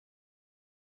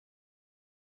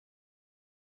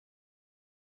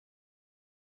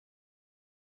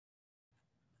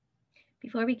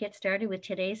Before we get started with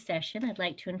today's session, I'd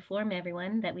like to inform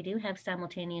everyone that we do have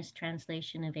simultaneous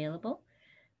translation available.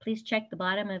 Please check the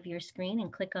bottom of your screen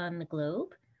and click on the globe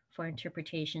for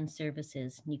interpretation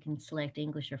services. You can select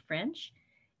English or French,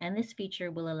 and this feature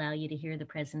will allow you to hear the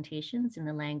presentations in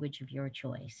the language of your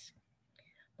choice.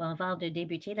 Bon, avant de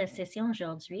débuter la session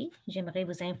aujourd'hui, j'aimerais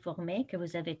vous informer que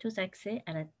vous avez tous accès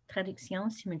à la traduction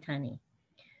simultanée.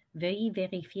 Veuillez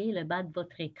vérifier le bas de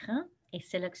votre écran et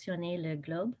sélectionner le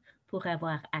globe pour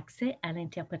avoir accès à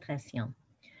l'interprétation.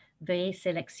 Veuillez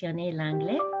sélectionner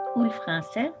l'anglais ou le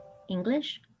français,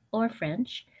 English or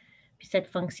French, puis cette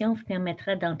fonction vous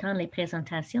permettra d'entendre les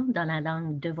présentations dans la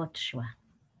langue de votre choix.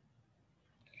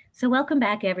 So welcome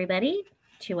back, everybody,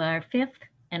 to our fifth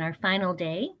and our final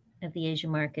day of the Asia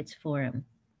Markets Forum.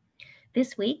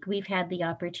 This week, we've had the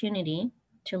opportunity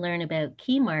to learn about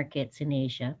key markets in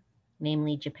Asia,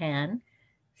 namely Japan,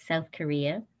 South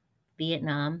Korea,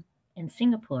 Vietnam, and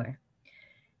Singapore.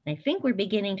 And I think we're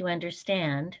beginning to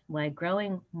understand why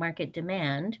growing market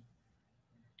demand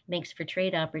makes for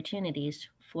trade opportunities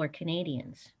for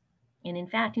Canadians. And in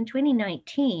fact, in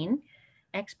 2019,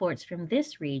 exports from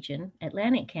this region,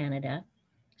 Atlantic Canada,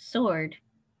 soared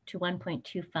to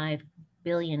 $1.25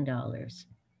 billion.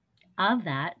 Of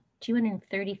that,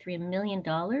 $233 million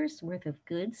worth of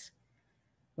goods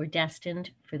were destined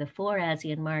for the 4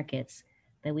 ASEAN markets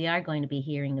that we are going to be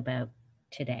hearing about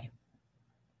today.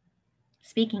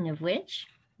 Speaking of which,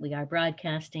 we are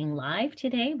broadcasting live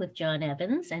today with John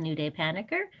Evans and Udai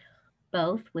Panicker,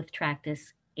 both with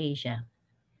Tractus Asia.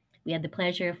 We had the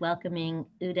pleasure of welcoming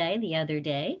Udai the other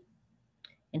day,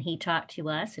 and he talked to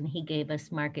us and he gave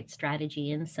us market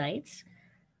strategy insights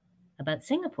about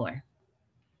Singapore.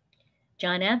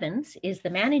 John Evans is the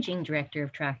managing director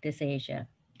of Tractus Asia,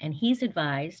 and he's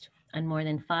advised on more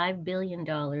than $5 billion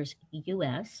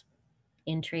US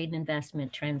in trade and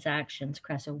investment transactions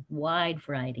across a wide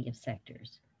variety of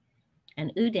sectors.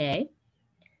 And Udai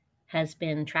has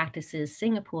been Tractus's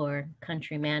Singapore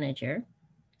country manager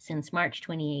since March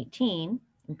 2018,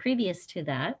 and previous to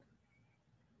that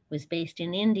was based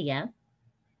in India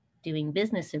doing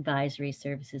business advisory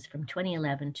services from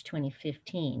 2011 to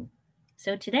 2015.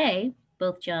 So today,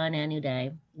 both John and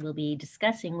Udai will be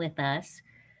discussing with us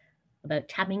about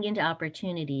tapping into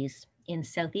opportunities in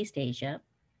Southeast Asia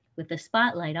with the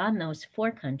spotlight on those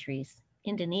 4 countries,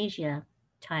 Indonesia,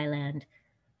 Thailand,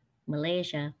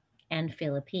 Malaysia, and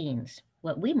Philippines,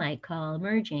 what we might call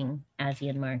emerging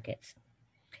ASEAN markets.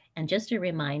 And just a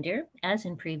reminder, as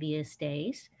in previous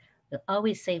days, we'll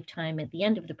always save time at the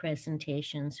end of the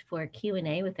presentations for a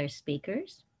Q&A with our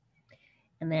speakers.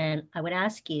 And then I would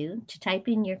ask you to type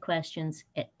in your questions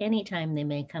at any time they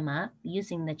may come up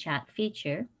using the chat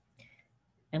feature,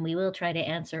 and we will try to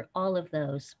answer all of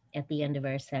those at the end of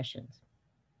our sessions.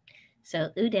 So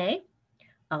Udai,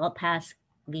 I'll pass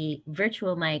the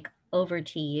virtual mic over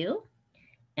to you,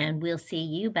 and we'll see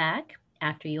you back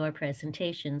after your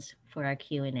presentations for our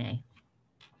Q&A.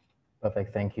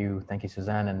 Perfect. Thank you. Thank you,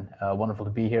 Suzanne, and wonderful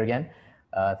to be here again.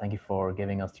 Thank you for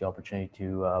giving us the opportunity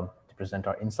to present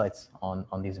our insights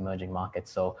on these emerging markets.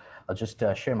 So I'll just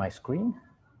share my screen.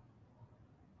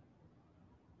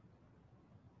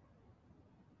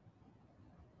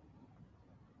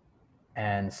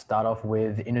 And start off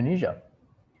with Indonesia.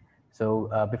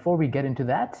 So before we get into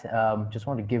that, just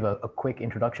want to give a quick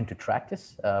introduction to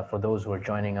Tractus for those who are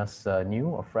joining us new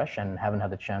or fresh and haven't had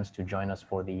the chance to join us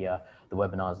for the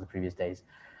webinars the previous days.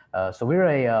 So we're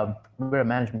a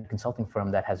management consulting firm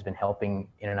that has been helping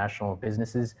international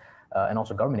businesses and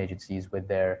also government agencies with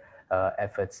their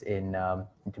efforts into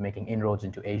making inroads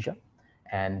into Asia.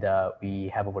 And we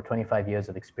have over 25 years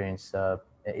of experience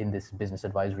in this business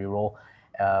advisory role,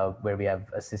 where we have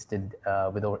assisted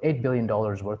with over $8 billion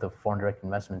worth of foreign direct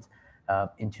investments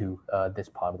into this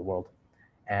part of the world.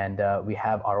 And we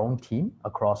have our own team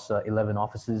across 11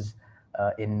 offices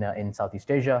in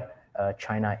Southeast Asia,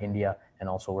 China, India, and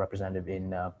also representative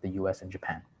in the US and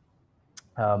Japan.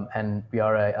 And we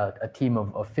are a team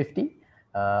of 50,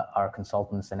 our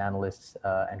consultants and analysts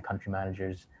and country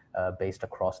managers based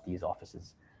across these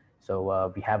offices.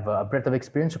 So we have a breadth of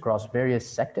experience across various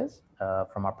sectors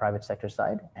from our private sector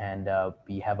side, and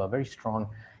we have a very strong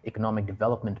economic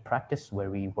development practice where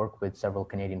we work with several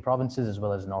Canadian provinces as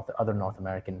well as other North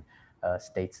American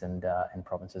states and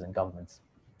provinces and governments.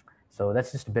 So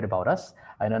that's just a bit about us.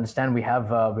 I understand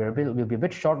we'll be a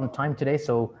bit short on time today,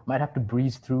 so might have to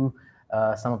breeze through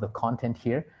some of the content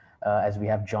here. as we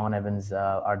have John Evans,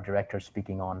 our director,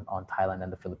 speaking on Thailand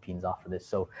and the Philippines after this.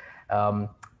 So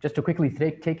just to quickly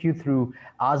take you through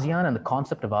ASEAN and the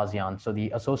concept of ASEAN. So the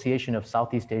Association of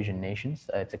Southeast Asian Nations,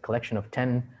 it's a collection of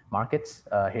 10 markets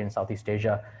here in Southeast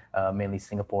Asia, mainly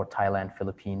Singapore, Thailand,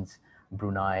 Philippines,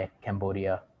 Brunei,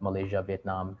 Cambodia, Malaysia,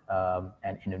 Vietnam,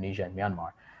 and Indonesia and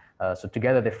Myanmar. So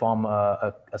together they form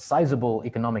a sizable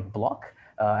economic bloc,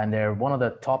 and they're one of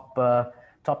the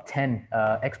top 10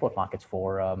 export markets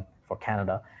for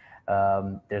Canada.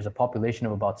 There's a population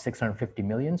of about 650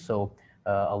 million, so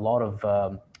a lot of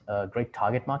great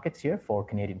target markets here for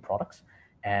Canadian products.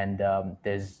 And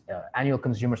there's annual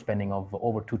consumer spending of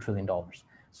over $2 trillion.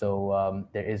 So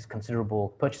there is considerable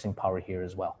purchasing power here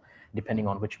as well, depending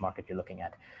on which market you're looking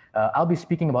at. I'll be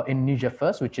speaking about Indonesia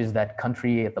first, which is that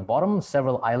country at the bottom,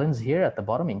 several islands here at the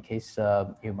bottom, in case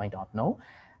you might not know.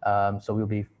 So we'll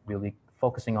be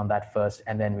focusing on that first,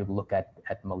 and then we'll look at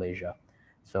Malaysia.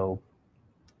 So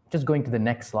just going to the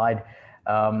next slide.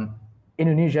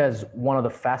 Indonesia is one of the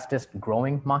fastest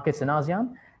growing markets in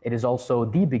ASEAN. It is also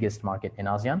the biggest market in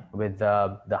ASEAN, with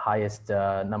the highest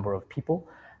number of people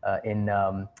in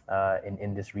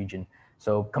this region.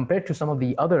 So compared to some of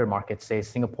the other markets, say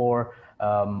Singapore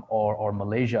or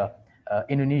Malaysia,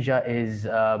 Indonesia is,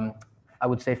 I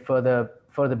would say,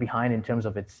 further behind in terms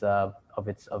of its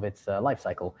life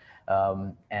cycle,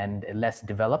 and less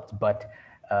developed, but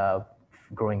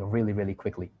growing really, really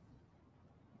quickly.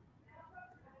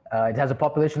 It has a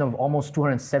population of almost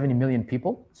 270 million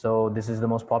people. So this is the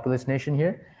most populous nation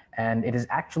here. And it is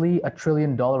actually $1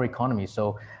 trillion economy.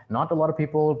 So not a lot of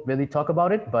people really talk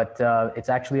about it, but it's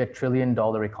actually $1 trillion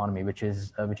economy, which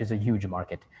is a huge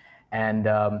market. And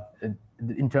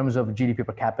in terms of GDP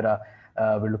per capita,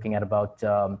 we're looking at about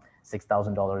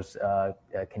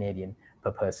 $6,000 Canadian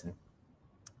per person.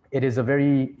 It is a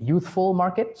very youthful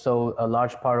market, so a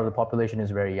large part of the population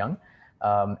is very young.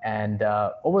 And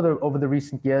over the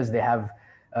recent years, they have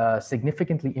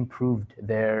significantly improved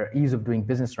their ease of doing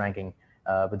business ranking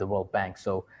with the World Bank.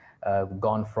 So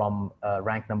gone from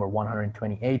rank number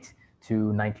 128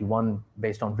 to 91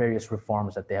 based on various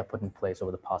reforms that they have put in place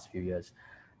over the past few years.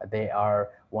 They are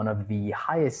one of the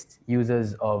highest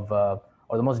users of, or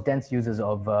the most dense users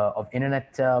of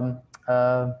internet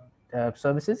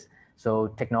services. So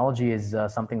technology is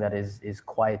something that is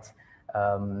quite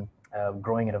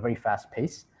growing at a very fast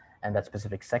pace, and that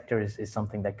specific sector is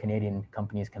something that Canadian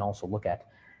companies can also look at.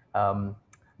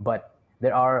 But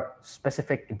there are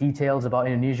specific details about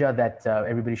Indonesia that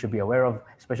everybody should be aware of,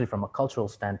 especially from a cultural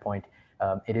standpoint.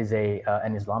 It is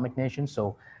an Islamic nation,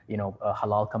 so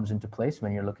halal comes into place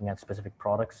when you're looking at specific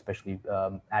products, especially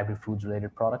agri-foods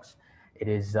related products. It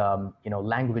is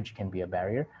language can be a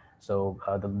barrier. So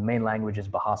the main language is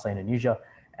Bahasa Indonesia,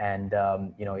 and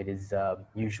it is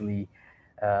usually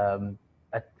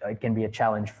it can be a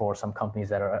challenge for some companies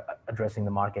that are addressing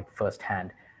the market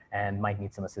firsthand and might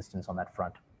need some assistance on that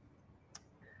front.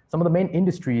 Some of the main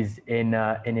industries in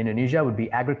Indonesia would be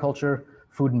agriculture,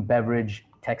 food and beverage,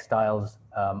 textiles,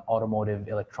 automotive,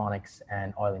 electronics,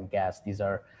 and oil and gas. These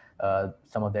are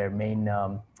some of their main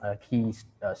key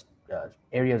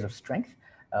areas of strength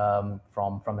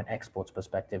from an exports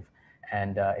perspective.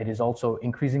 And it is also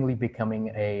increasingly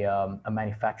becoming a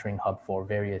manufacturing hub for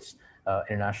various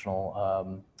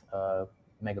international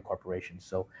mega corporations.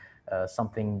 So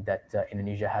something that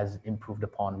Indonesia has improved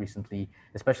upon recently,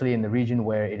 especially in the region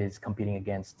where it is competing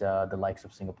against the likes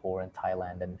of Singapore and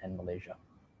Thailand and Malaysia.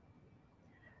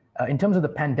 In terms of the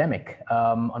pandemic,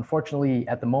 unfortunately,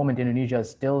 at the moment, Indonesia is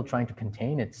still trying to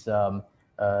contain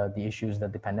the issues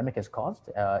that the pandemic has caused.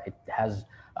 It has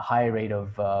a high rate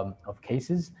of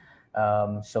cases.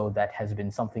 So that has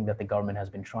been something that the government has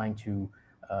been trying to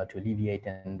alleviate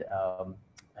and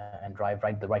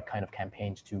drive the right kind of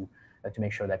campaigns to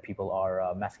make sure that people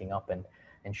are masking up and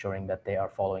ensuring that they are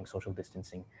following social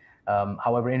distancing.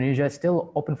 However, Indonesia is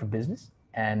still open for business,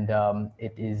 and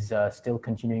it is still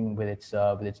continuing with its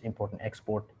import and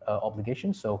export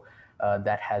obligations. So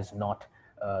that has not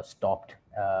stopped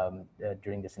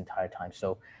during this entire time.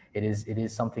 So it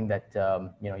is something that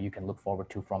you can look forward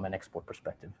to from an export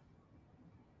perspective.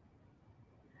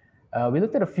 We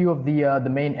looked at a few of the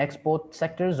main export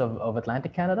sectors of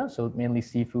Atlantic Canada, so mainly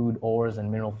seafood, ores,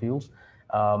 and mineral fuels.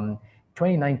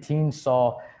 2019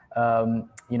 saw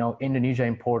Indonesia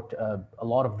import a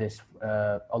lot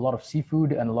of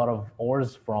seafood and a lot of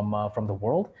ores from the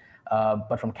world,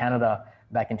 but from Canada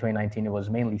back in 2019 it was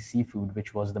mainly seafood,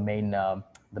 which was the main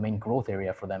growth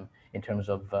area for them in terms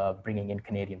of bringing in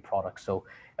Canadian products. So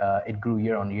it grew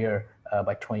year on year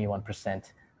by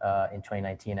 21% in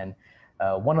 2019, and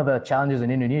One of the challenges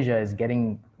in Indonesia is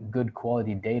getting good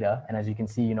quality data, and as you can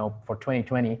see, for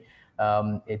 2020,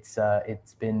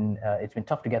 it's been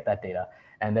tough to get that data,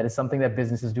 and that is something that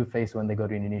businesses do face when they go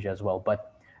to Indonesia as well.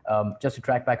 But just to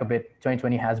track back a bit,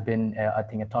 2020 has been, I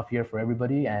think, a tough year for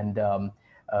everybody, and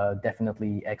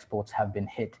definitely exports have been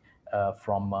hit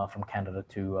from Canada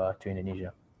to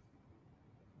Indonesia.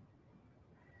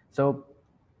 So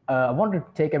I wanted to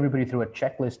take everybody through a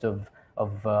checklist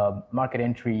of market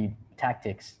entry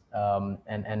tactics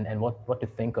and what to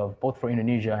think of, both for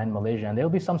Indonesia and Malaysia. And there'll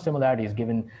be some similarities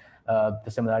given the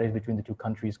similarities between the two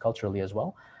countries culturally as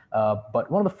well. But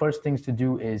one of the first things to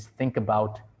do is think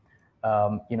about,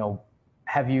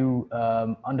 have you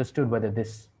understood whether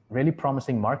this really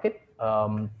promising market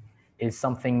is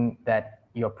something that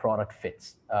your product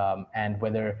fits, and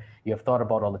whether you have thought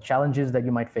about all the challenges that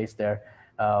you might face there,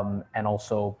 and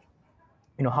also,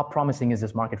 how promising is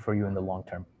this market for you in the long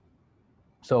term?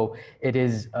 So it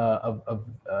is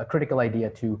a critical idea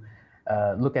to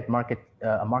look at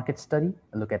a market study,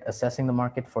 look at assessing the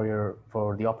market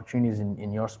for the opportunities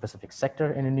in your specific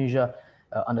sector in Indonesia,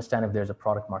 understand if there's a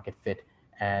product market fit,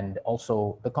 and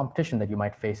also the competition that you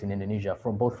might face in Indonesia,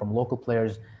 both from local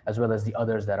players as well as the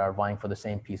others that are vying for the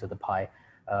same piece of the pie.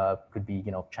 Could be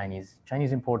Chinese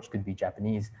imports, could be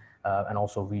Japanese, and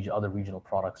also other regional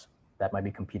products that might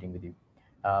be competing with you.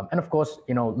 And of course,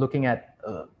 looking at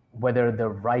whether the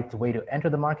right way to enter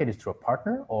the market is through a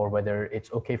partner or whether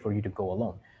it's okay for you to go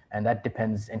alone. And that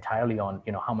depends entirely on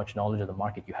how much knowledge of the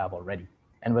market you have already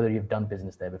and whether you've done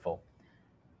business there before.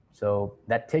 So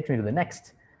that takes me to the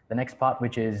next part,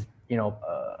 which is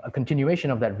a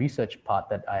continuation of that research part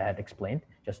that I had explained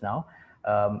just now.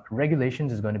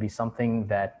 Regulations is going to be something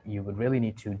that you would really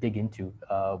need to dig into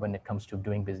when it comes to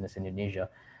doing business in Indonesia.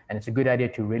 And it's a good idea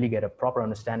to really get a proper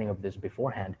understanding of this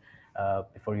beforehand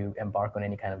before you embark on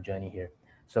any kind of journey here.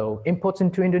 So imports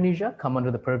into Indonesia come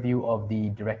under the purview of the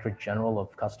Directorate General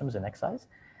of Customs and Excise.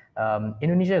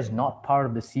 Indonesia is not part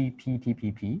of the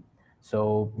CPTPP.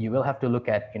 So you will have to look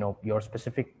at your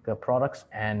specific products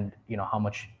and how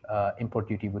much import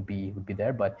duty would be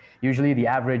there. But usually the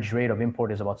average rate of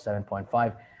import is about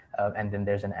 7.5, and then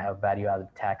there's a value-added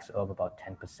tax of about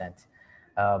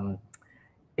 10%.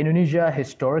 Indonesia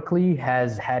historically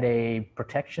has had a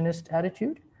protectionist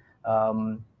attitude,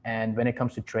 and when it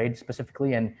comes to trade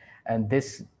specifically, and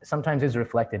this sometimes is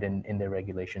reflected in their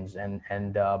regulations.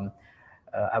 And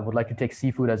I would like to take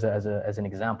seafood as an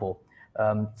example.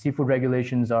 Seafood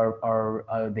regulations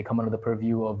they come under the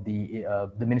purview of the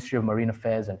Ministry of Marine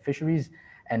Affairs and Fisheries,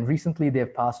 and recently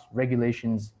they've passed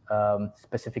regulations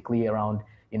specifically around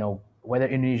whether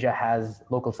Indonesia has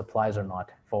local supplies or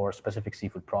not for specific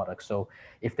seafood products. So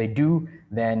if they do,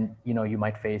 then you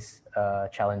might face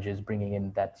challenges bringing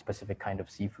in that specific kind of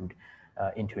seafood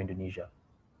into Indonesia.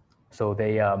 So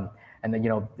they and then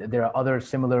there are other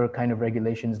similar kind of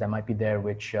regulations that might be there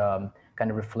which kind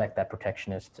of reflect that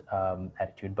protectionist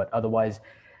attitude. But otherwise,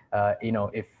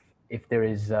 if there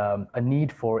is a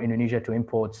need for Indonesia to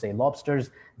import, say, lobsters,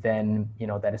 then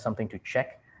that is something to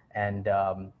check, and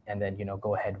then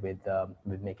go ahead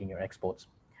with making your exports.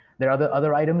 There are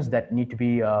other items that need to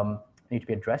be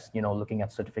addressed. Looking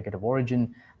at certificate of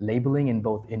origin, labeling in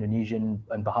both Indonesian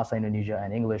and Bahasa Indonesia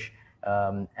and English,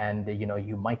 and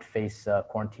you might face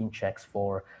quarantine checks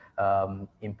for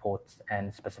imports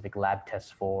and specific lab tests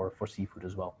for seafood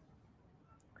as well.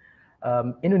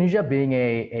 Indonesia being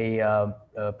a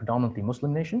predominantly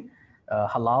Muslim nation,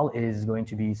 halal is going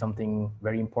to be something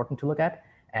very important to look at.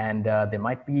 And there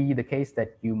might be the case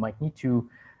that you might need to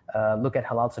look at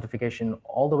halal certification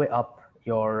all the way up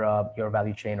your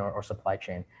value chain or supply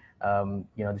chain.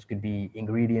 This could be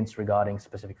ingredients regarding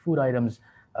specific food items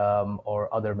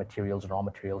or other materials, raw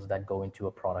materials that go into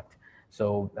a product.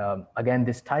 So again,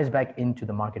 this ties back into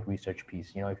the market research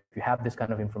piece. If you have this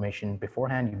kind of information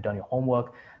beforehand, you've done your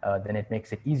homework, then it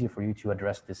makes it easier for you to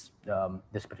address this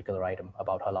particular item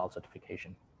about halal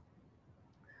certification.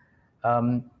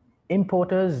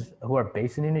 Importers who are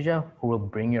based in Indonesia, who will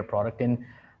bring your product in,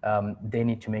 they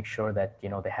need to make sure that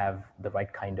they have the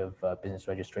right kind of business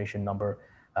registration number,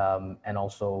 and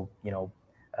also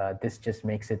this just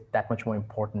makes it that much more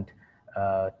important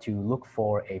to look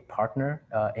for a partner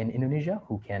in Indonesia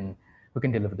who can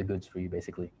deliver the goods for you,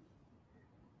 basically.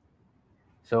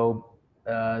 So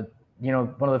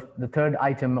one of the third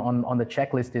item on the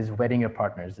checklist is vetting your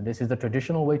partners. This is the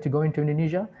traditional way to go into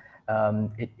Indonesia.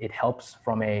 It helps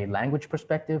from a language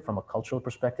perspective, from a cultural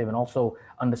perspective, and also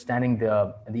understanding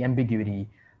the ambiguity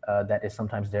that is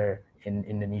sometimes there in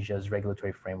Indonesia's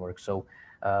regulatory framework. So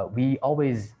we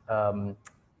always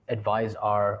advise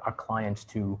our clients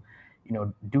to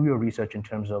do your research in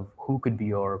terms of who could be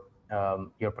your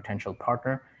your potential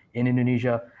partner in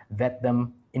Indonesia, vet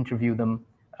them, interview them,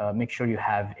 make sure you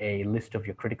have a list of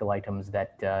your critical items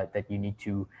that you need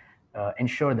to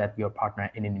ensure that your partner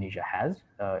in Indonesia has.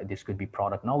 This could be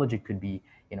product knowledge. It could be,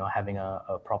 having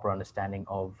a proper understanding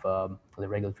of the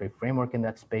regulatory framework in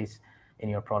that space, in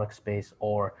your product space,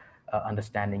 or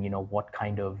understanding, what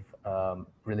kind of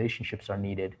relationships are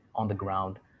needed on the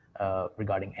ground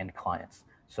regarding end clients.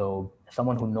 So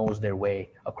someone who knows their way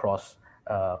across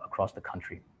the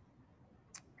country.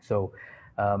 So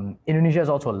Indonesia is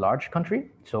also a large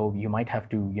country, so you might have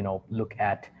to, look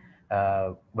at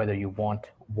whether you want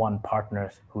one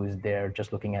partner who is there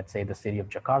just looking at, say, the city of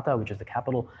Jakarta, which is the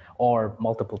capital, or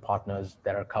multiple partners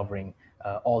that are covering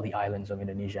all the islands of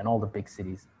Indonesia and all the big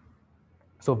cities.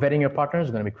 So vetting your partner is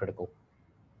going to be critical.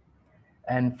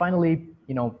 And finally,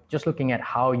 just looking at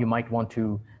how you might want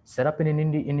to set up in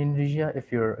Indonesia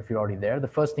if you're already there. The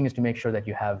first thing is to make sure that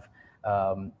you have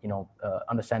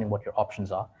understanding what your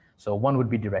options are. So one would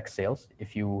be direct sales.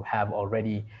 If you have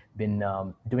already been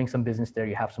doing some business there,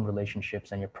 you have some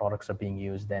relationships and your products are being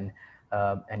used, then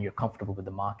and you're comfortable with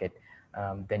the market,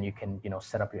 then you can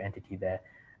set up your entity there,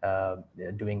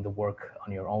 doing the work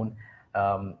on your own.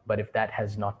 But if that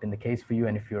has not been the case for you,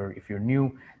 and if you're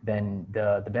new, then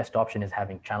the best option is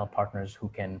having channel partners who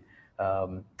can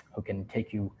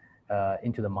take you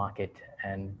into the market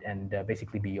and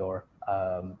basically be your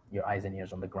eyes and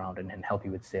ears on the ground and help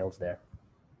you with sales there.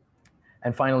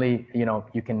 And finally,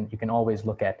 you can always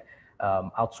look at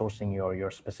outsourcing your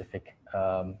specific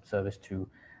service to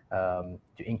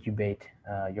incubate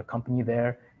your company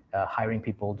there, hiring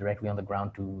people directly on the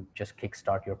ground to just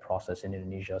kickstart your process in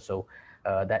Indonesia. So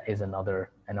that is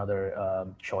another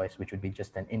choice, which would be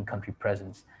just an in-country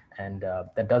presence, and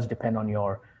that does depend on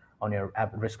your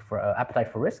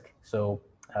appetite for risk. So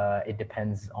it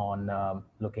depends on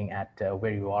looking at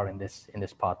where you are in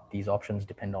this path. These options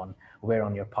depend on where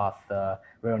on your path,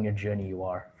 where on your journey you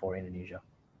are for Indonesia.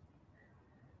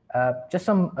 Just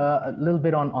a little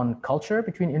bit on culture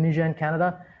between Indonesia and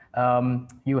Canada.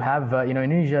 You have,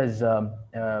 Indonesia is,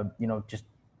 just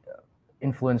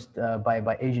influenced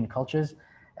by Asian cultures,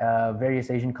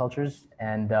 various Asian cultures,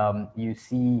 and you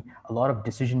see a lot of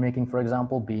decision making, for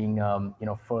example, being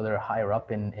further higher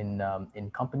up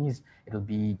in companies. It'll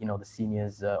be the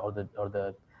seniors or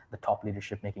the top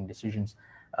leadership making decisions.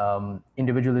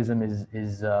 Individualism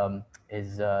is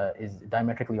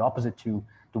diametrically opposite to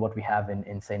what we have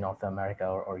in say North America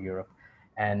or Europe,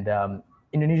 and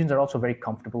Indonesians are also very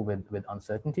comfortable with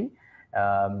uncertainty.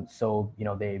 So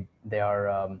they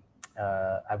are.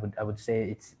 I would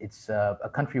say it's a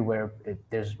country where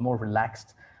there's more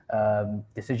relaxed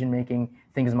decision making.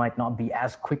 Things might not be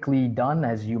as quickly done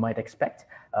as you might expect,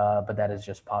 but that is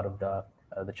just part of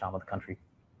the charm of the country.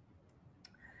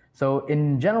 So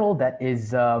in general, that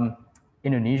is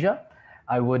Indonesia.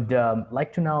 I would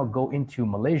like to now go into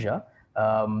Malaysia,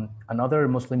 another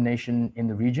Muslim nation in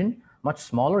the region, much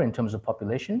smaller in terms of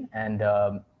population, and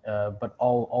but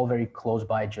all very close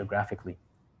by geographically.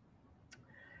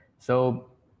 So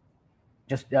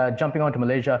just jumping on to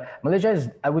Malaysia. Malaysia is,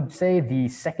 I would say, the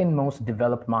second most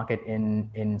developed market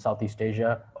in Southeast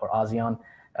Asia or ASEAN,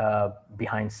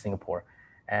 behind Singapore.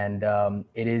 And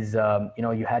it is,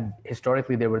 you had,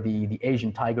 historically, there were the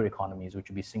Asian tiger economies, which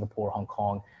would be Singapore, Hong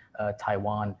Kong,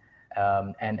 Taiwan,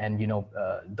 and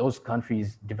those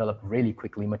countries developed really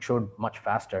quickly, matured much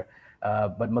faster.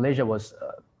 But Malaysia was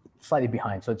slightly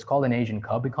behind. So it's called an Asian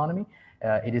cub economy.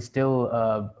 It is still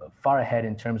far ahead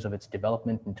in terms of its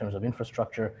development, in terms of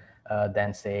infrastructure,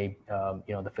 than say,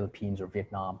 the Philippines or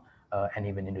Vietnam, and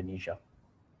even Indonesia.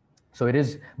 So it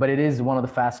is, but it is one of the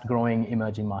fast growing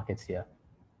emerging markets here.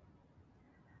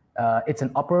 It's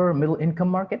an upper middle income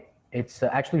market. It's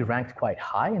actually ranked quite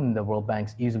high in the World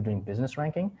Bank's Ease of Doing Business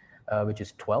ranking, which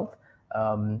is 12th.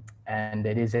 And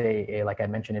it is like I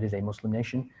mentioned, it is a Muslim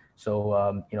nation.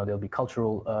 So, there'll be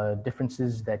cultural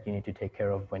differences that you need to take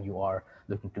care of when you are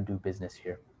looking to do business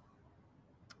here.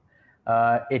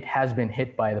 It has been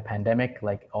hit by the pandemic,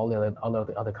 like all the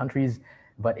other countries,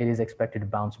 but it is expected to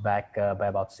bounce back by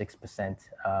about 6%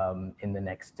 in the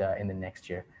next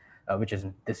year, which is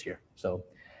this year. So,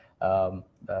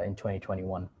 in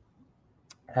 2021.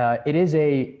 It is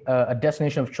a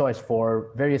destination of choice for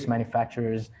various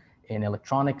manufacturers in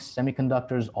electronics,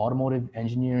 semiconductors, automotive,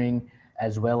 engineering,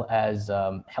 as well as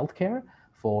healthcare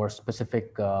for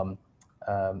specific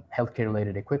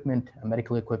healthcare-related equipment,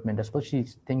 medical equipment, especially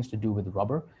things to do with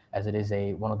rubber, as it is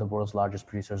one of the world's largest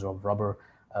producers of rubber.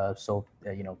 So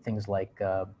things like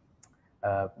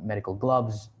medical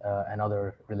gloves and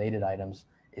other related items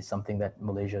is something that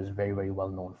Malaysia is very, very well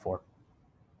known for.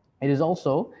 It is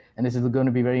also, and this is going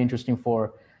to be very interesting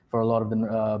for for a lot of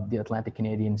the Atlantic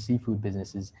Canadian seafood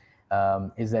businesses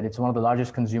is that it's one of the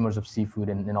largest consumers of seafood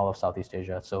in all of Southeast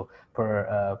Asia. So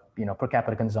per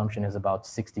capita consumption is about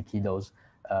 60 kilos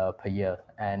per year,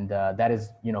 and that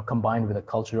is combined with a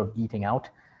culture of eating out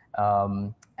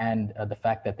and the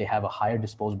fact that they have a higher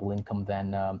disposable income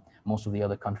than most of the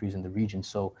other countries in the region.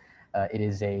 So it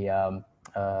is a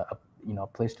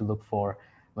place to look for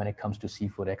when it comes to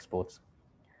seafood exports.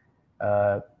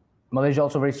 Malaysia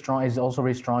is also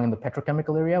very strong in the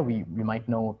petrochemical area. You might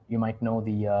know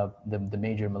the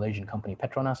major Malaysian company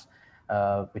Petronas,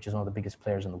 which is one of the biggest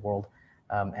players in the world,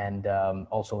 and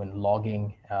also in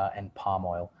logging and palm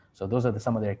oil. So those are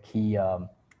some of their key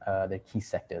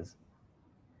sectors.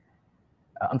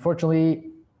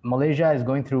 Unfortunately, Malaysia is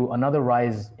going through another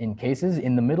rise in cases.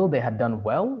 In the middle, they had done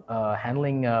well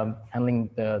handling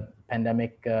the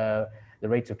pandemic, the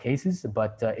rates of cases,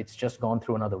 but it's just gone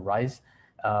through another rise.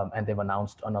 And they've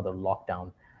announced another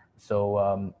lockdown.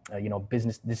 So,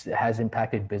 this has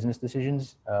impacted business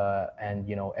decisions, and,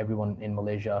 everyone in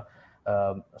Malaysia,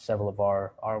 several of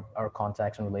our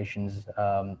contacts and relations,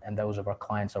 and those of our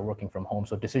clients are working from home.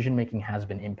 So decision-making has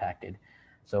been impacted.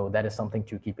 So that is something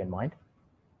to keep in mind.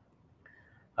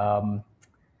 From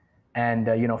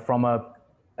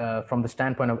the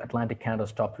standpoint of Atlantic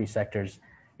Canada's top 3 sectors,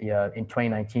 in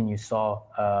 2019, you saw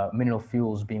mineral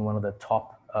fuels being one of the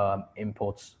top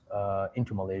imports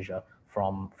into Malaysia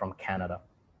from Canada,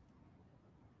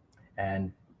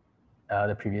 and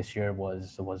the previous year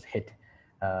was hit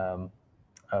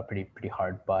pretty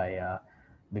hard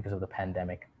because of the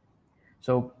pandemic.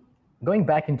 So going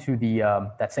back into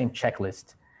that same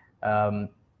checklist,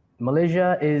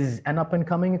 Malaysia is an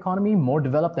up-and-coming economy, more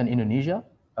developed than Indonesia,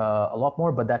 a lot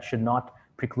more, but that should not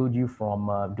preclude you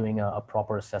from doing a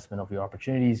proper assessment of your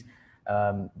opportunities,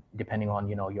 depending on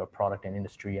your product and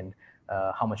industry and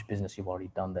how much business you've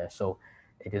already done there. So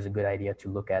it is a good idea to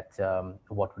look at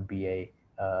what would be a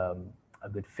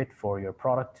good fit for your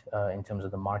product in terms of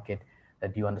the market.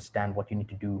 That you understand what you need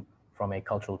to do from a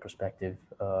cultural perspective.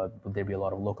 Will there be a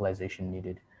lot of localization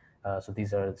needed? So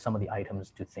these are some of the items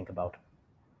to think about.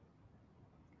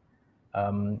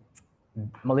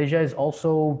 Malaysia is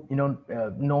also,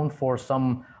 known for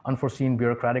some unforeseen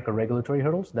bureaucratic or regulatory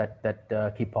hurdles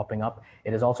that keep popping up.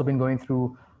 It has also been going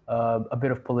through a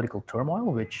bit of political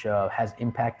turmoil, which has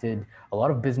impacted a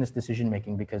lot of business decision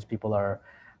making because people are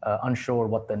unsure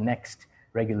what the next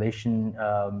regulatory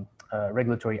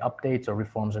updates or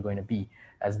reforms are going to be,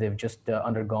 as they've just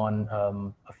undergone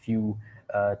a few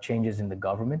changes in the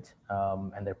government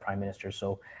and their prime minister.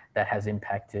 So that has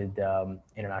impacted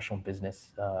international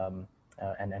business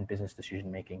and business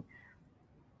decision making.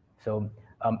 So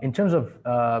in terms of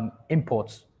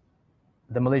imports,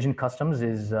 the Malaysian customs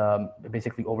is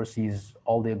basically oversees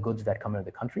all the goods that come into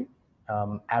the country.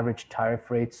 Average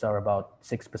tariff rates are about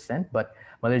 6%, but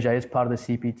Malaysia is part of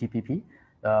the CPTPP.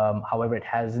 However, it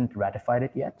hasn't ratified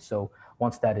it yet. So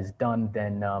once that is done,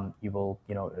 then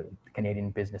Canadian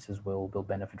businesses will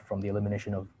benefit from the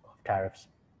elimination of tariffs.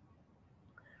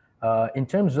 In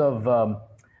terms of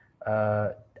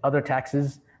other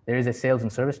taxes, there is a sales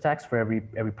and service tax for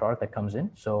every product that comes in.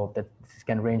 So that this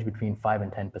can range between 5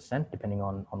 and 10%, depending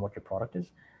on what your product is.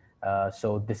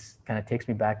 So this kind of takes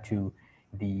me back to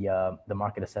the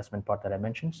market assessment part that I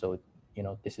mentioned. So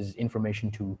this is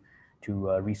information to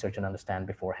research and understand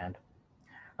beforehand.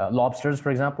 Lobsters,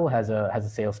 for example, has a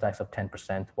sales tax of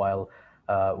 10%, while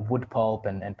wood pulp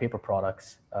and paper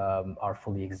products are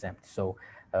fully exempt. So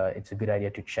it's a good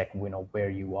idea to check where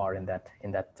you are in that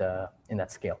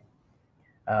scale.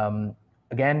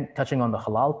 Again, touching on the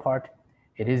halal part,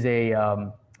 it is a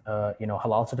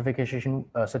halal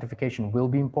certification will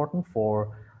be important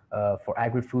for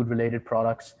agri-food related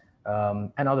products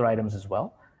and other items as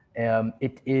well.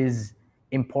 It is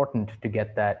important to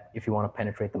get that if you want to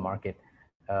penetrate the market,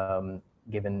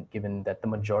 given that the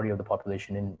majority of the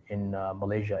population in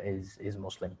Malaysia is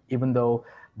Muslim. Even though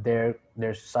their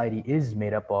society is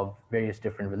made up of various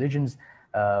different religions,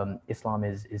 Islam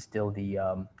is still the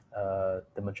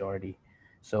majority.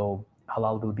 So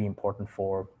halal will be important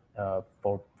for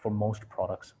most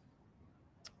products.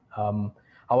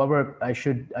 However, I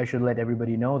should let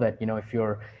everybody know that if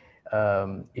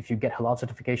you get halal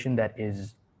certification that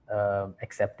is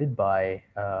accepted by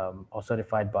or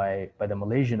certified by the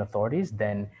Malaysian authorities,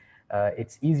 then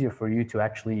it's easier for you to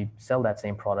actually sell that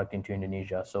same product into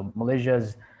Indonesia. So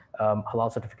Malaysia's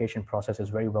halal certification process is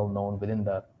very well known within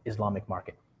the Islamic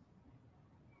market.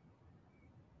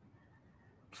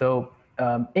 So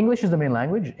English is the main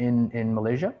language in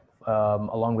Malaysia,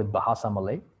 along with Bahasa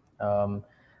Malay.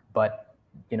 But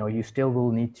you still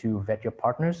will need to vet your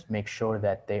partners, make sure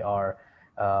that they are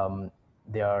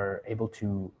they are able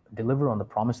to deliver on the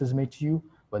promises made to you,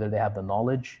 whether they have the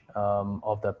knowledge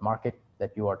of the market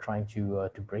that you are trying to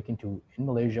break into in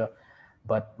Malaysia.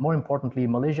 But more importantly,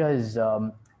 Malaysia is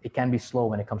it can be slow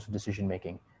when it comes to decision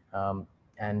making,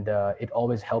 and it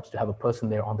always helps to have a person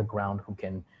there on the ground who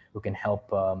can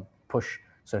help push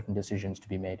certain decisions to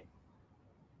be made.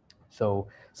 So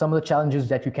some of the challenges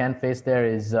that you can face there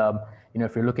is,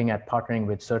 if you're looking at partnering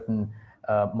with certain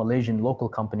Malaysian local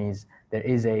companies, there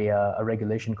is a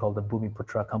regulation called the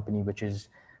Bumiputra company, which is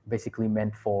basically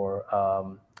meant for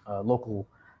local,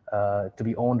 to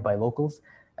be owned by locals.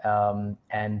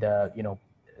 And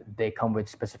they come with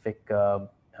specific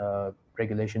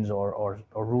regulations or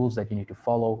rules that you need to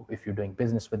follow if you're doing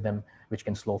business with them, which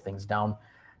can slow things down.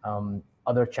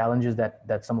 Other challenges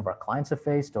that some of our clients have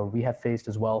faced or we have faced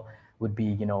as well would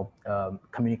be,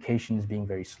 communications being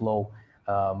very slow,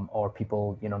 or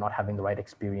people, not having the right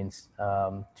experience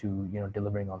to,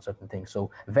 delivering on certain things.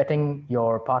 So vetting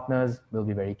your partners will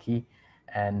be very key,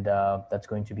 and that's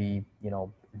going to be,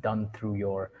 done through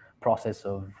your process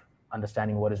of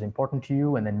understanding what is important to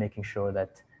you, and then making sure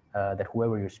that that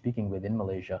whoever you're speaking with in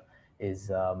Malaysia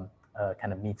is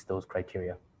kind of meets those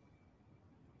criteria.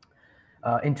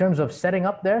 In terms of setting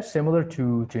up there, similar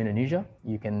to Indonesia,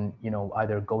 you can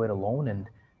either go it alone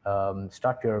and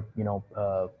start your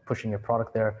pushing your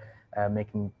product there,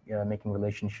 making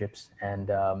relationships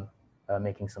and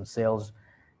making some sales,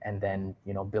 and then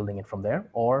building it from there.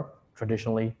 Or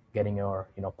traditionally, getting your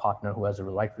partner who has the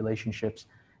right relationships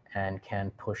and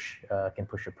can push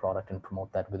your product and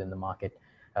promote that within the market,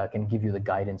 can give you the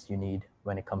guidance you need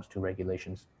when it comes to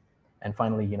regulations. And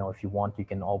finally, if you want, you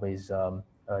can always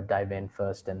dive in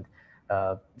first and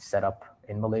set up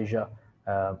in Malaysia,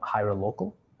 hire a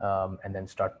local, and then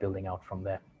start building out from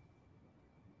there.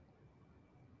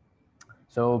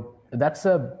 So that's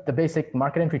the basic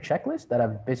market entry checklist that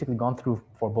I've basically gone through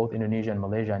for both Indonesia and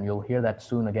Malaysia, and you'll hear that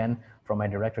soon again from my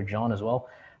director, John, as well.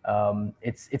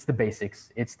 It's the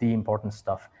basics, it's the important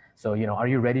stuff. So, are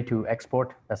you ready to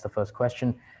export? That's the first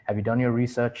question. Have you done your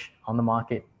research on the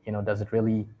market? Does it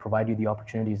really provide you the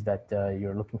opportunities that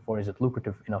you're looking for? Is it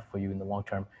lucrative enough for you in the long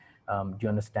term? Do you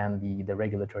understand the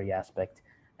regulatory aspect?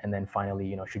 And then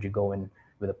finally, should you go in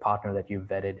with a partner that you've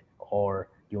vetted, or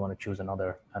do you want to choose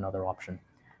another option?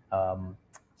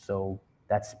 So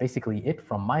that's basically it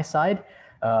from my side.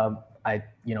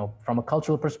 From a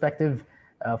cultural perspective,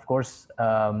 of course,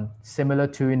 similar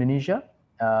to Indonesia,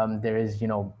 there is,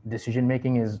 decision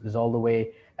making is all the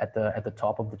way at the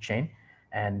top of the chain,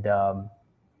 and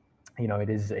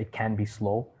it can be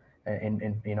slow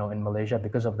in Malaysia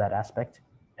because of that aspect,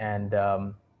 and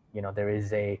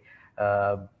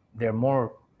they're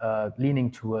more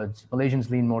Malaysians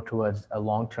lean more towards a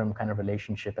long-term kind of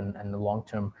relationship and a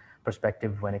long-term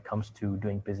perspective when it comes to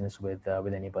doing business with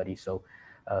anybody. So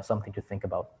something to think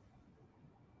about.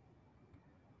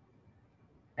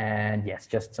 And yes,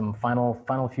 just some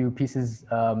final few pieces.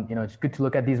 It's good to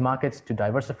look at these markets to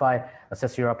diversify,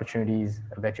 assess your opportunities,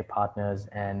 vet your partners,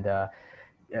 and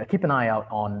keep an eye out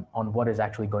on what is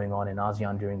actually going on in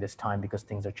ASEAN during this time, because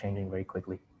things are changing very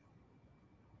quickly.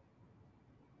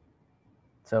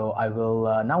 So I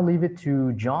will now leave it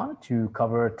to John to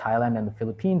cover Thailand and the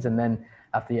Philippines, and then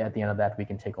at the end of that, we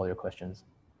can take all your questions.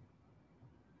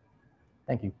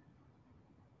 Thank you.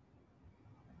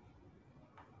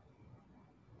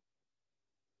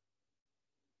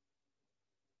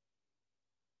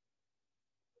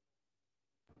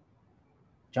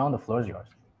 John, the floor is yours.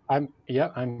 I'm here.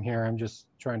 I'm just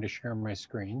trying to share my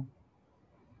screen.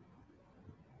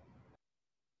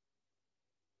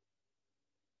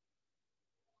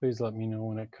 Please let me know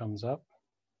when it comes up.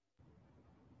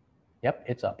 Yep,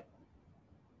 it's up.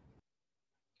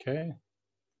 Okay,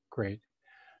 great.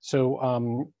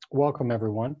 So welcome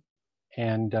everyone,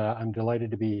 and I'm delighted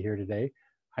to be here today.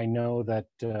 I know that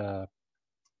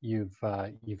you've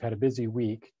had a busy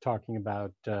week talking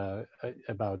about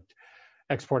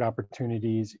export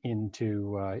opportunities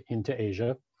into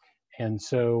Asia, and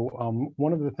so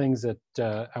one of the things that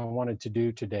I wanted to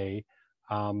do today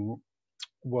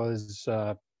was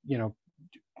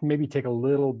maybe take a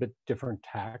little bit different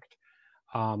tact,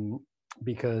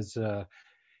 because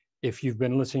if you've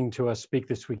been listening to us speak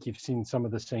this week, you've seen some of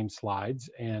the same slides,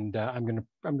 and I'm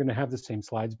gonna have the same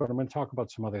slides, but I'm gonna talk about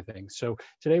some other things. So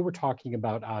today we're talking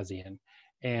about ASEAN,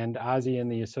 and ASEAN,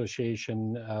 the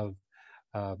Association of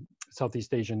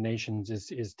Southeast Asian Nations,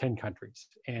 is 10 countries.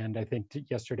 And I think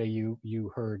yesterday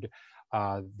you heard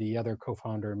the other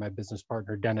co-founder and my business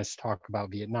partner, Dennis, talk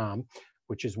about Vietnam,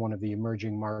 which is one of the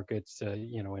emerging markets,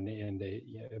 and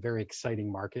a very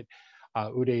exciting market.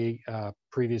 Udai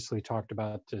previously talked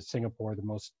about Singapore, the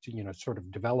most sort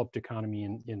of developed economy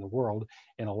in the world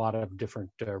in a lot of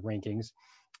different rankings.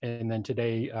 And then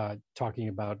today, talking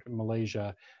about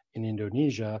Malaysia and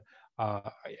Indonesia,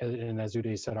 and as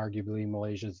Udai said, arguably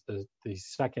Malaysia is the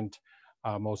second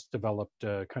most developed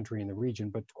country in the region,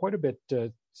 but quite a bit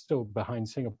still behind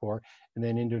Singapore. And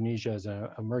then Indonesia is an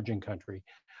emerging country.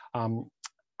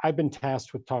 I've been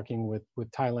tasked with talking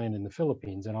with Thailand and the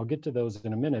Philippines, and I'll get to those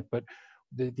in a minute. But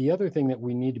the other thing that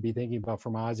we need to be thinking about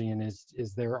from ASEAN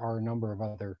is there are a number of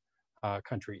other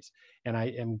countries, and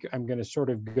I'm going to sort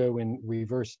of go in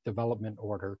reverse development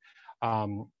order.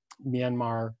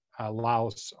 Myanmar,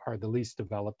 Laos are the least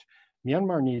developed.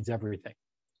 Myanmar needs everything,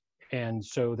 and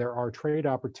so there are trade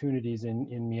opportunities in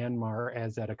Myanmar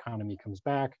as that economy comes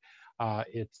back.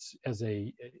 It's as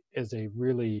a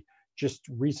really just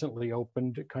recently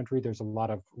opened country. There's a lot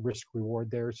of risk reward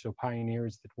there. So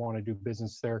pioneers that want to do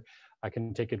business there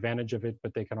can take advantage of it,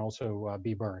 but they can also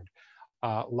be burned.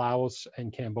 Laos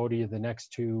and Cambodia, the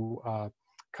next two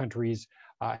countries,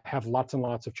 have lots and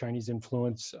lots of Chinese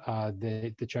influence.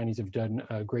 The Chinese have done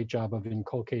a great job of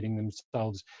inculcating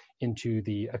themselves into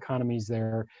the economies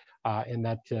there, and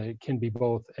that can be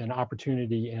both an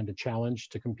opportunity and a challenge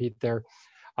to compete there.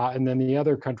 And then the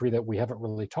other country that we haven't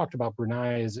really talked about,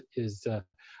 Brunei, is a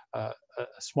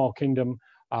small kingdom,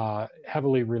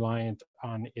 heavily reliant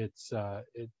on its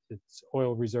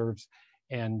oil reserves,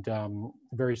 and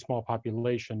very small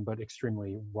population, but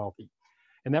extremely wealthy.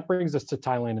 And that brings us to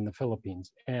Thailand and the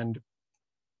Philippines. And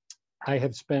I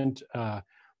have spent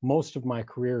most of my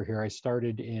career here. I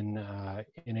started in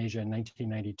Asia in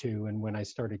 1992, and when I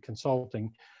started consulting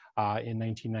in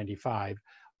 1995,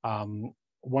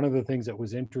 one of the things that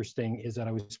was interesting is that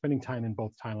I was spending time in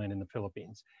both Thailand and the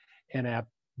Philippines. And at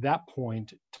that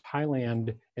point,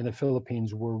 Thailand and the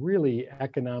Philippines were really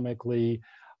economically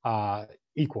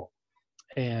equal.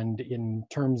 And in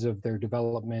terms of their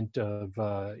development of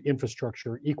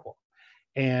infrastructure, equal.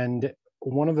 And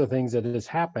one of the things that has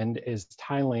happened is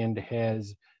Thailand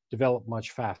has developed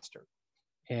much faster.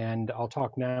 And I'll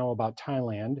talk now about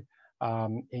Thailand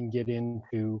and get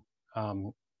into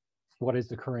what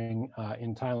is occurring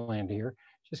in Thailand here.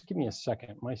 Just give me a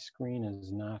second. My screen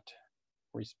is not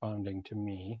responding to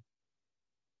me.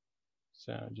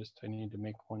 So I need to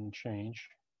make one change.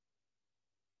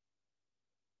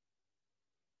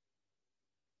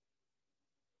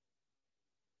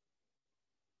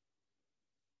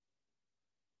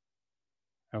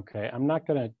 Okay, I'm not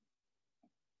going to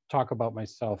talk about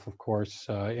myself, of course,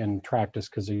 in Tractus,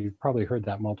 because you've probably heard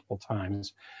that multiple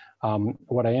times.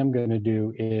 What I am going to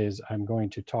do is I'm going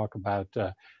to talk about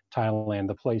Thailand,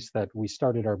 the place that we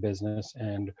started our business,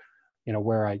 and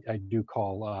where I do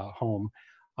call home.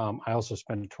 I also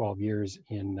spent 12 years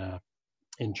in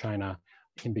China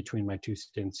in between my two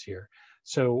stints here.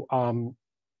 So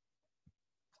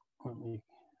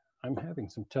I'm having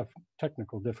some tough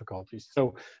technical difficulties.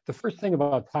 So the first thing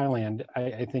about Thailand,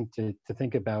 I think to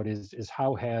think about is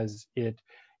how has it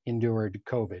endured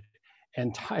COVID?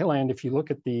 And Thailand, if you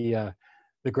look at the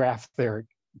graph there,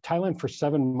 Thailand for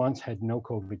 7 months had no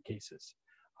COVID cases,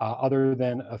 other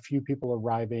than a few people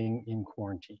arriving in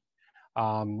quarantine.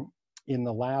 In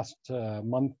the last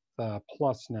month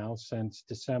plus now, since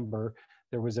December,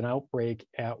 there was an outbreak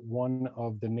at one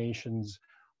of the nation's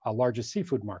largest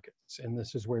seafood markets. And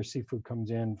this is where seafood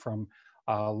comes in from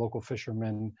local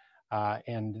fishermen.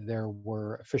 And there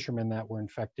were fishermen that were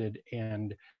infected.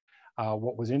 And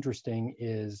what was interesting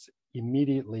is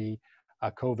immediately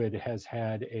COVID has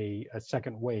had a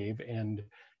second wave. And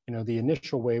the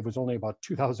initial wave was only about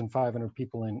 2,500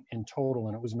 people in total,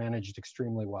 and it was managed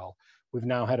extremely well. We've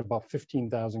now had about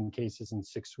 15,000 cases in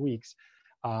 6 weeks.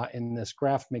 And this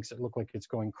graph makes it look like it's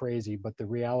going crazy, but the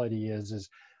reality is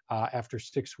after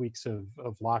 6 weeks of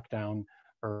lockdown,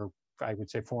 or I would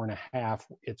say 4.5,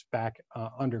 it's back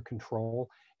under control,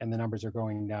 and the numbers are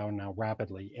going down now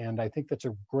rapidly. And I think that's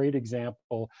a great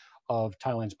example of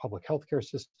Thailand's public healthcare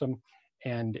system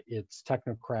and its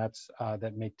technocrats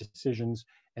that make decisions,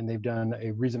 and they've done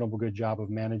a reasonable good job of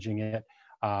managing it,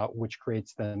 which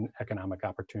creates then economic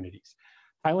opportunities.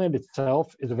 Thailand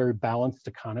itself is a very balanced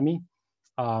economy.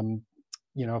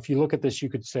 If you look at this, you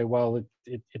could say, well,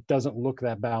 it doesn't look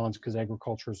that balanced because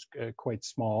agriculture is quite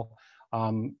small.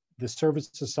 The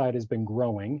services side has been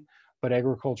growing, but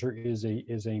agriculture is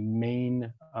a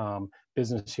main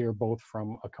business here, both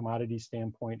from a commodity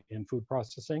standpoint and food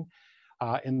processing.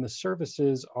 And the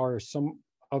services are some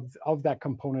of that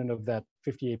component of that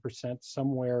 58%,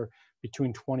 somewhere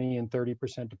between 20 and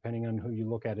 30%, depending on who you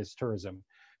look at, is tourism.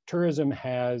 Tourism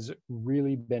has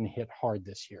really been hit hard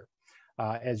this year,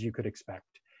 as you could expect.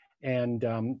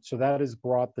 And so that has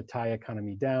brought the Thai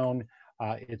economy down.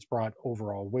 It's brought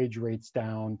overall wage rates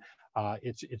down.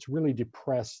 It's really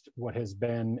depressed what has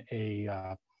been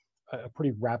a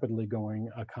pretty rapidly going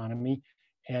economy.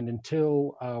 And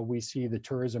until we see the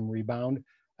tourism rebound,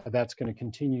 that's going to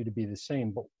continue to be the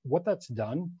same. But what that's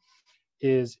done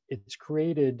is it's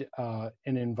created an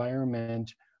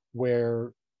environment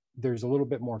where there's a little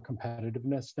bit more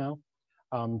competitiveness now.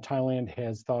 Thailand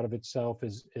has thought of itself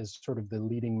as sort of the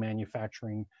leading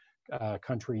manufacturing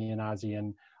country in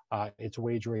ASEAN. Its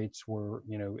wage rates were,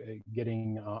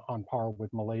 getting on par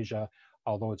with Malaysia,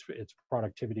 although its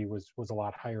productivity was a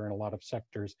lot higher in a lot of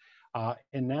sectors.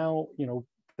 And now,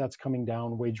 that's coming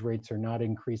down. Wage rates are not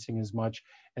increasing as much,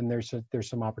 and there's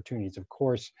some opportunities. Of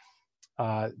course,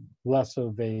 less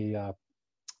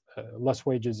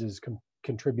wages is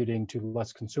contributing to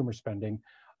less consumer spending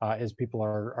as people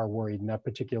are worried, and that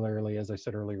particularly, as I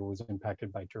said earlier, was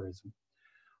impacted by tourism.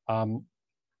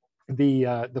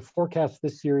 The forecast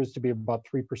this year is to be about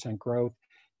 3% growth.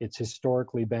 It's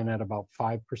historically been at about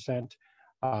 5%.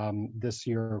 This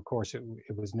year, of course, it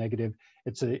was negative.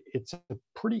 It's a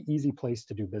pretty easy place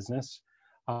to do business.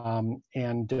 One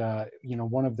of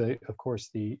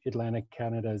the Atlantic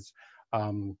Canada's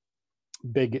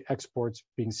big exports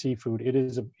being seafood. It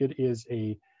is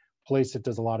a place that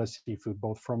does a lot of seafood,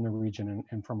 both from the region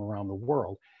and from around the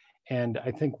world. And I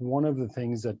think one of the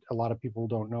things that a lot of people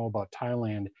don't know about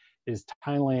Thailand is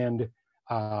Thailand,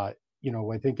 I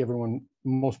think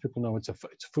most people know it's a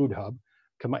food hub.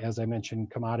 As I mentioned,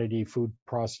 commodity food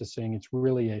processing. It's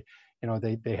really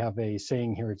they have a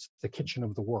saying here, it's the kitchen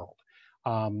of the world.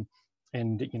 And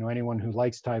anyone who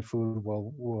likes Thai food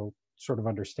will sort of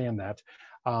understand that.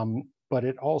 But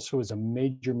it also is a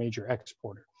major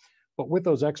exporter. But with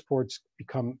those exports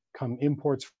come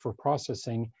imports for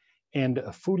processing, and a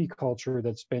foodie culture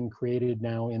that's been created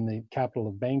now in the capital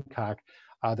of Bangkok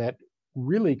that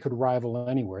really could rival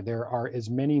anywhere. There are as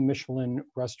many Michelin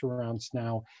restaurants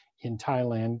now in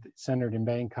Thailand, centered in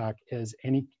Bangkok, as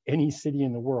any city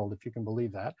in the world, if you can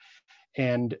believe that.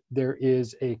 And there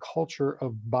is a culture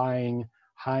of buying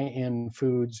high-end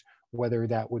foods, whether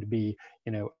that would be,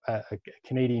 a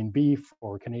Canadian beef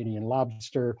or Canadian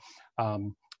lobster, or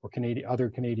other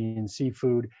Canadian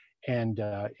seafood, and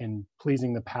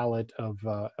pleasing the palate of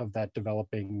that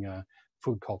developing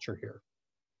food culture here.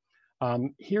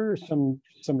 Here are some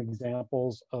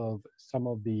examples of some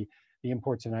of the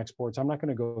imports and exports. I'm not going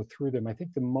to go through them. I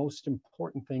think the most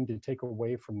important thing to take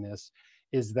away from this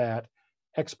is that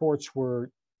exports were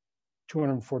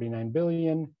 249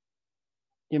 billion,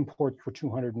 imports were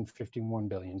 251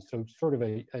 billion. So sort of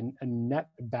a net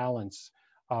balance.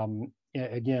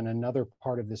 Again, another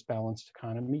part of this balanced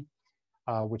economy,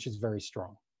 which is very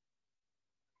strong.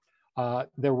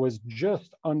 There was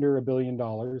just under $1 billion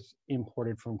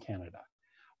imported from Canada.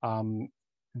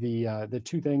 The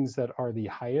two things that are the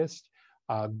highest,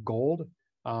 gold.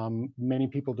 Many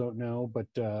people don't know, but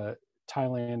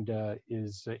Thailand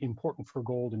is important for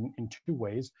gold in two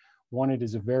ways. One, it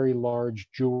is a very large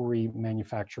jewelry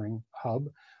manufacturing hub.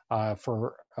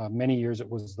 For many years, it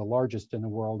was the largest in the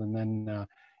world, and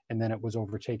then it was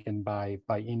overtaken by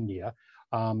India.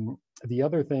 The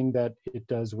other thing that it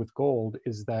does with gold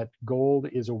is that gold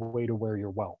is a way to wear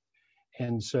your wealth.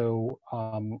 And so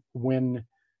when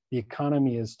the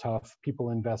economy is tough, people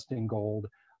invest in gold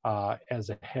as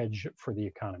a hedge for the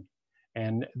economy.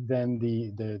 And then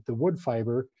the wood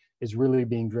fiber is really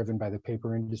being driven by the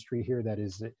paper industry here. That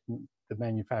is, the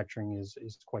manufacturing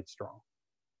is quite strong.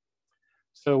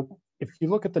 So if you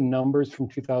look at the numbers from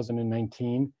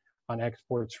 2019 on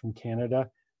exports from Canada,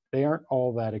 they aren't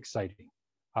all that exciting.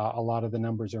 A lot of the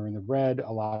numbers are in the red,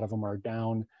 a lot of them are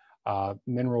down.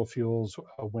 Mineral fuels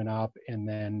went up, and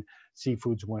then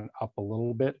seafoods went up a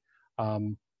little bit.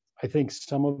 I think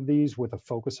some of these, with a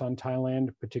focus on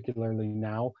Thailand, particularly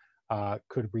now,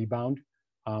 could rebound.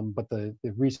 But the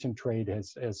recent trade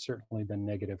has certainly been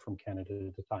negative from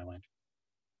Canada to Thailand.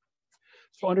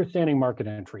 So understanding market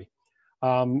entry.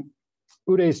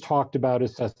 Udai's talked about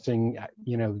assessing,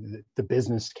 the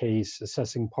business case,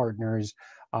 assessing partners,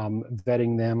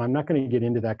 vetting them. I'm not going to get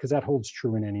into that because that holds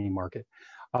true in any market.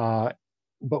 But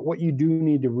what you do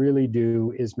need to really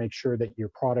do is make sure that your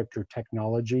product or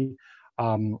technology,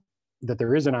 that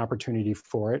there is an opportunity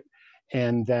for it,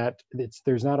 and that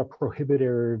there's not a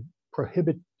prohibitive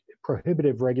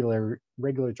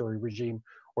regulatory regime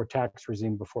or tax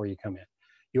regime before you come in.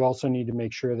 You also need to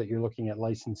make sure that you're looking at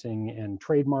licensing and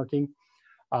trademarking.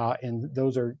 And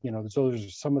those are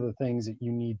some of the things that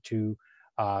you need to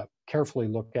carefully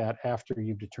look at after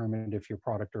you've determined if your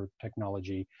product or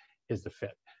technology is the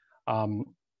fit.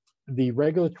 The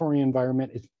regulatory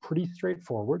environment is pretty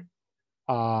straightforward.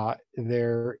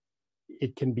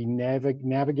 it can be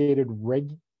navigated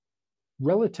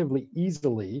relatively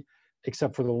easily,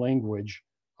 except for the language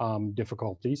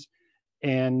difficulties.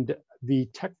 And the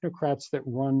technocrats that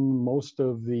run most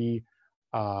of the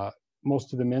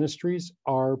ministries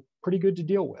are pretty good to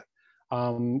deal with.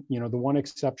 You know, the one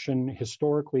exception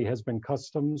historically has been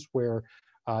customs, where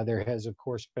there has, of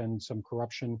course, been some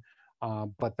corruption,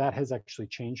 but that has actually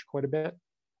changed quite a bit,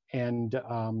 and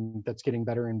that's getting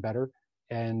better and better.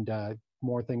 And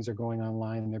more things are going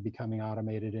online, and they're becoming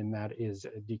automated, and that is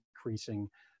decreasing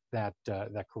that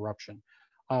corruption.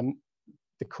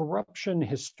 The corruption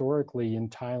historically in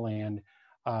Thailand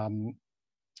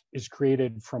is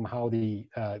created from how the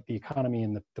economy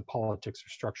and the politics are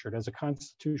structured. As a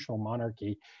constitutional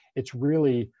monarchy, it's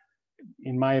really,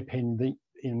 in my opinion,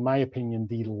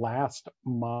 the last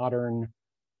modern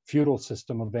feudal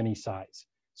system of any size.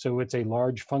 So it's a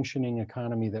large functioning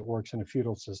economy that works in a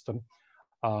feudal system,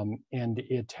 and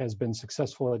it has been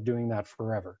successful at doing that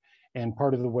forever. And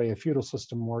part of the way a feudal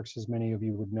system works, as many of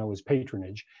you would know, is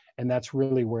patronage, and that's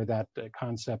really where that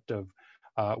concept of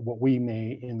what we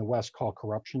may in the West call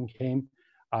corruption came,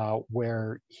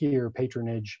 where here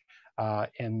patronage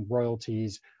and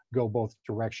royalties go both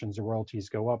directions. The royalties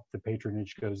go up, the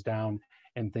patronage goes down,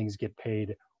 and things get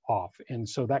paid off. And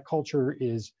so that culture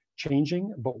is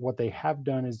changing, but what they have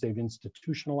done is they've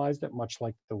institutionalized it, much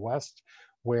like the West,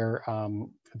 where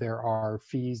there are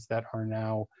fees that are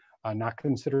now not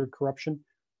considered corruption.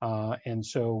 And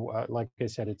so, like I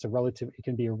said, it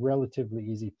can be a relatively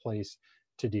easy place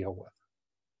to deal with.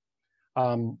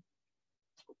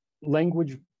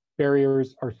 Language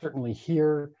barriers are certainly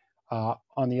here.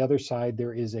 On the other side,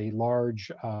 there is a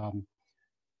large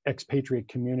expatriate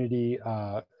community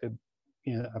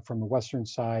from the Western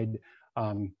side,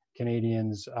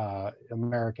 Canadians,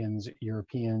 Americans,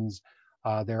 Europeans.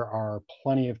 There are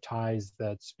plenty of Thais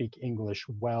that speak English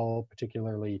well,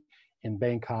 particularly in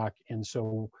Bangkok. And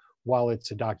so while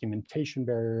it's a documentation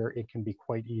barrier, it can be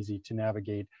quite easy to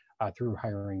navigate through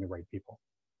hiring the right people.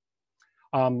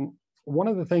 One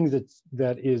of the things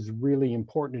that is really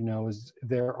important to know is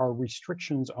there are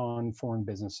restrictions on foreign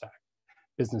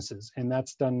businesses, and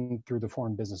that's done through the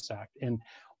Foreign Business Act. And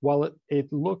while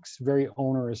it looks very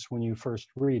onerous when you first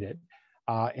read it,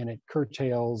 and it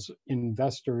curtails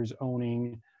investors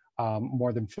owning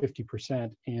more than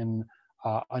 50% in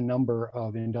a number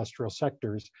of industrial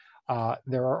sectors,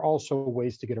 there are also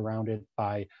ways to get around it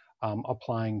by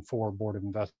applying for Board of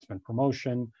Investment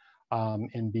Promotion,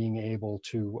 and being able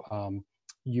to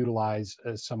utilize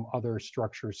some other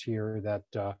structures here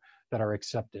that are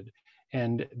accepted.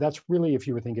 And that's really if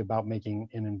you were thinking about making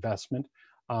an investment.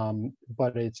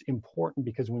 But it's important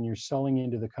because when you're selling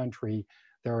into the country,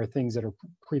 there are things that are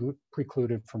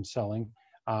precluded from selling.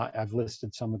 I've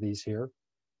listed some of these here.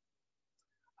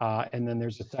 And then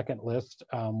there's a second list,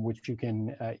 which you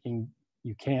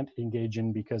can't engage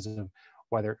in because of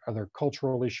whether other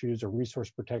cultural issues or resource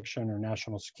protection or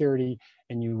national security,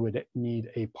 and you would need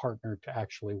a partner to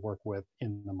actually work with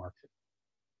in the market.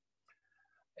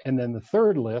 And then the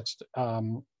third list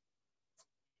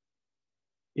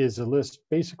is a list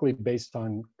basically based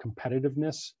on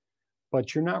competitiveness,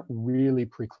 but you're not really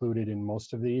precluded in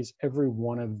most of these. Every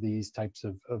one of these types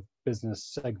of business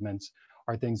segments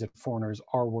are things that foreigners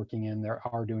are working in, they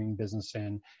are doing business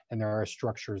in, and there are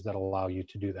structures that allow you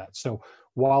to do that. So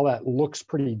while that looks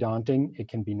pretty daunting, it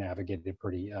can be navigated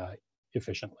pretty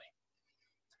efficiently.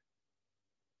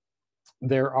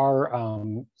 There are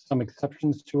some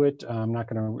exceptions to it. I'm not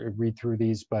going to read through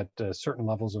these, but certain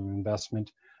levels of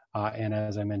investment. And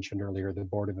as I mentioned earlier, the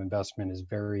Board of Investment is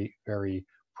very, very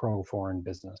pro-foreign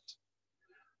business.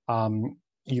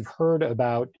 You've heard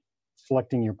about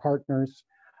selecting your partners.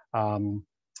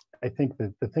 I think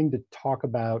that the thing to talk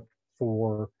about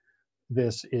for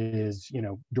this is,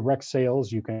 direct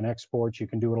sales. You can export, you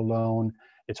can do it alone.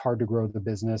 It's hard to grow the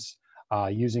business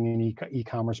using an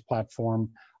e-commerce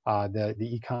platform. The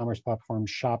e-commerce platforms,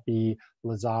 Shopee,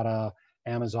 Lazada,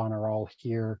 Amazon are all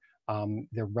here.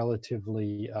 They're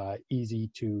relatively easy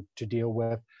to deal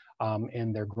with,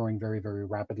 and they're growing very, very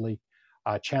rapidly.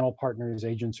 Channel partners,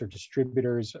 agents, or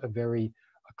distributors, a very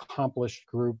accomplished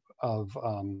group of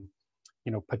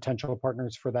potential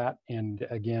partners for that. And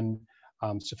again,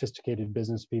 sophisticated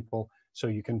business people, so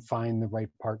you can find the right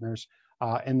partners.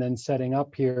 And then setting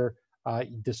up here,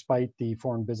 despite the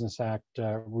Foreign Business Act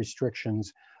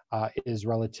restrictions, is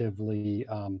relatively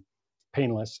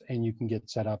painless, and you can get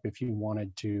set up if you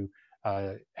wanted to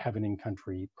have an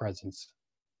in-country presence.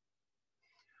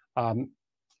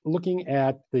 Looking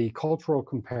at the cultural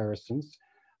comparisons,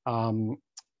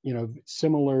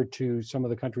 similar to some of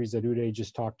the countries that Udai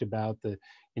just talked about, the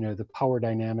power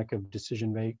dynamic of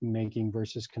decision making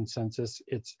versus consensus.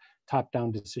 It's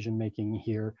top-down decision making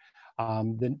here.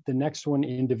 The next one,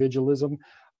 individualism.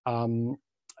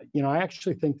 I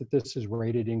actually think that this is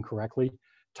rated incorrectly.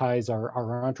 Thais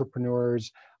are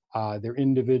entrepreneurs. They're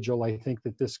individual. I think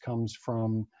that this comes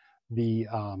from the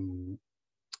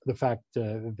fact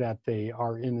that they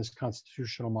are in this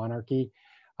constitutional monarchy.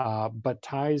 But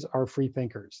Thais are free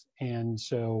thinkers. And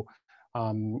so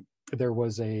there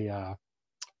was a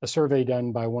survey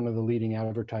done by one of the leading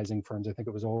advertising firms. I think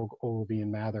it was Ogilvy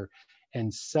and Mather,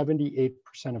 and 78%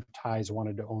 of Thais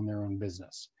wanted to own their own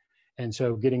business. And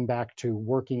so getting back to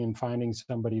working and finding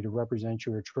somebody to represent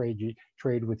you or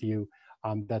trade with you,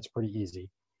 that's pretty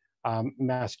easy.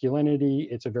 Masculinity,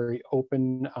 it's a very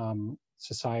open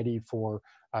society for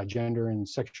gender and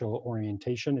sexual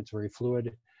orientation. It's very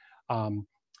fluid.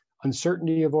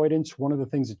 Uncertainty avoidance, one of the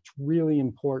things that's really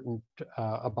important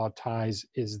about Thais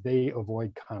is they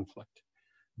avoid conflict.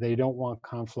 They don't want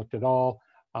conflict at all.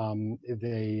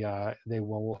 They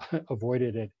will avoid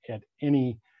it at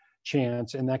any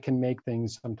chance, and that can make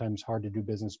things sometimes hard to do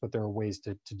business, but there are ways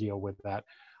to deal with that.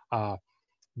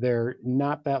 They're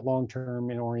not that long-term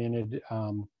oriented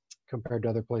compared to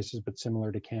other places, but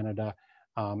similar to Canada,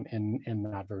 and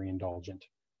not very indulgent.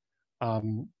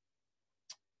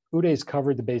 Udai's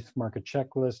covered the base market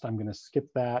checklist. I'm going to skip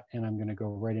that, and I'm going to go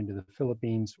right into the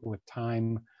Philippines with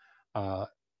time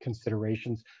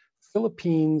considerations.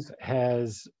 Philippines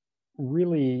has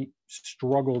really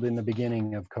struggled in the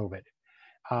beginning of COVID.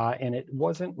 And it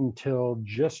wasn't until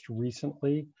just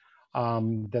recently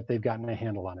that they've gotten a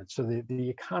handle on it. So the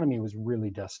economy was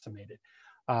really decimated.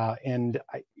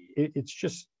 It's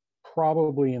just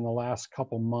probably in the last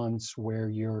couple months where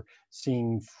you're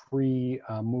seeing free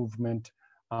movement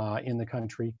in the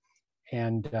country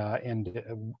and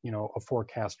a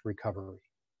forecast recovery,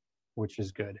 which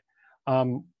is good.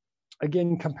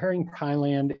 Again, comparing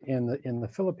Thailand and the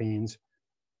Philippines,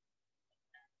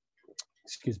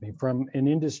 excuse me, from an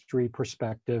industry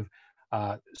perspective,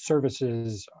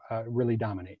 services really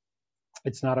dominate.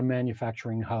 It's not a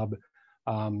manufacturing hub.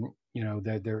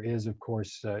 There is, of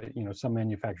course, some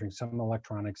manufacturing, some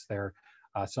electronics there,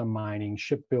 some mining.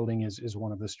 Shipbuilding is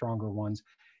one of the stronger ones.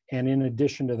 And in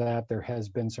addition to that, there has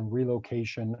been some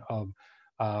relocation of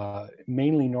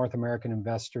mainly North American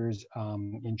investors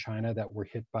in China that were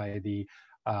hit by the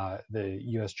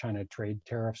U.S.-China trade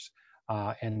tariffs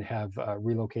and have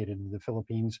relocated to the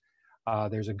Philippines.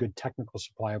 There's a good technical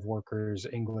supply of workers.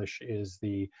 English is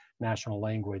the national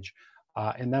language.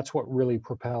 And that's what really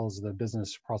propels the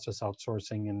business process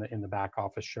outsourcing in the back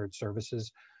office shared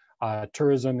services.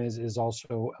 Tourism is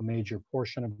also a major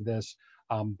portion of this,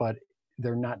 but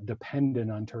they're not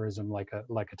dependent on tourism like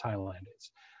a Thailand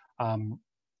is.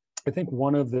 I think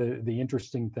one of the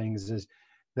interesting things is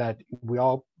that we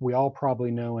all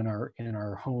probably know in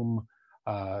our home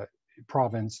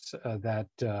province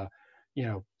that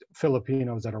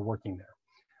Filipinos that are working there.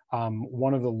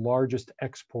 One of the largest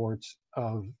exports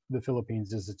of the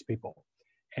Philippines is its people,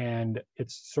 and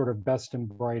its sort of best and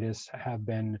brightest have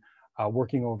been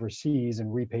working overseas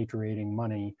and repatriating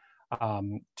money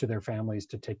to their families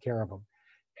to take care of them,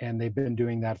 and they've been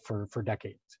doing that for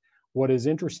decades. What is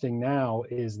interesting now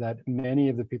is that many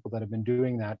of the people that have been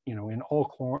doing that, in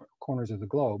all corners of the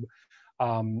globe,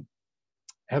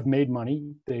 have made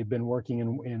money. They've been working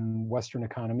in Western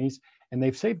economies, and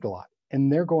they've saved a lot.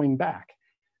 And they're going back.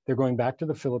 They're going back to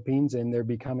the Philippines, and they're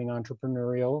becoming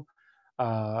entrepreneurial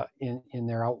in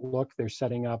their outlook. They're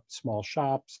setting up small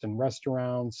shops and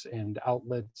restaurants and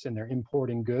outlets, and they're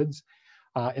importing goods.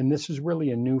 And this is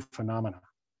really a new phenomenon.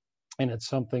 And it's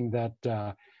something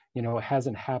that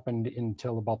hasn't happened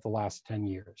until about the last 10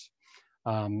 years,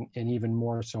 and even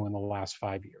more so in the last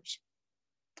 5 years.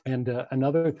 And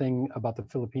another thing about the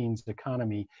Philippines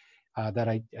economy that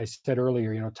I said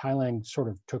earlier, Thailand sort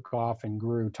of took off and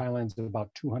grew. Thailand's about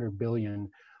 200 billion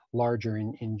larger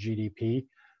in GDP.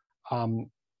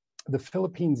 The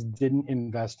Philippines didn't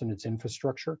invest in its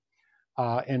infrastructure.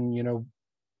 And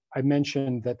I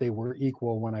mentioned that they were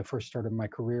equal when I first started my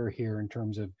career here in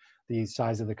terms of the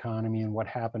size of the economy and what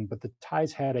happened. But the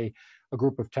Thais had a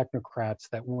group of technocrats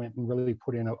that went and really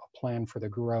put in a plan for the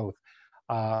growth.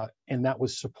 And that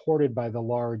was supported by the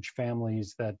large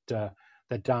families that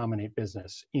dominate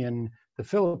business. In the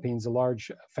Philippines, the large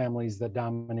families that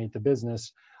dominate the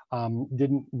business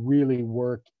didn't really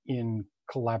work in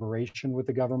collaboration with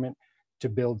the government to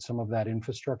build some of that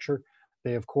infrastructure.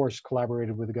 They, of course,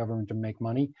 collaborated with the government to make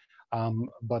money,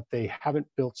 but they haven't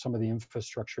built some of the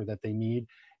infrastructure that they need.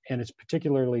 And it's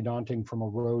particularly daunting from a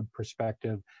road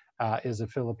perspective is the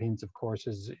Philippines, of course,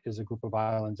 is a group of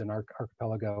islands in our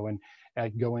archipelago,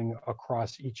 and going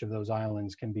across each of those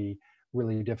islands can be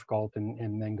really difficult,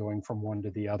 and then going from one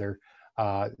to the other,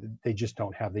 they just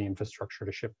don't have the infrastructure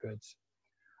to ship goods.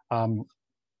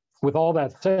 With all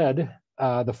that said,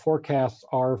 the forecasts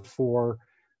are for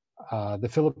the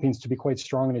Philippines to be quite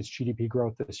strong in its GDP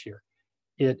growth this year.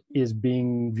 It is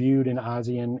being viewed in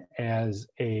ASEAN as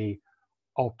a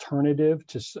alternative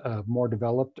to more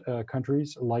developed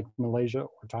countries like Malaysia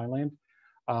or Thailand.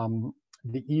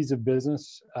 The ease of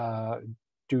business,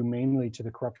 due mainly to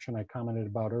the corruption I commented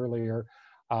about earlier,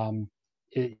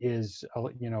 it is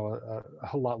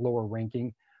a lot lower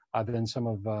ranking than some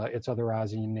of its other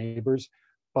ASEAN neighbors,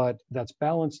 but that's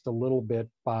balanced a little bit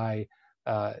by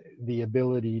the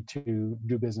ability to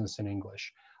do business in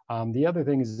English. The other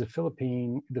thing is the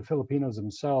Filipinos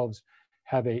themselves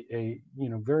have a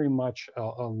very much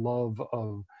a love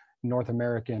of North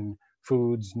American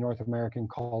foods, North American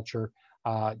culture.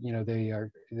 They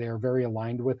are very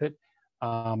aligned with it,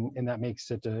 and that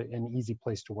makes it an easy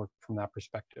place to work from that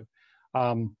perspective.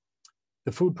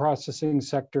 The food processing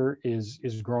sector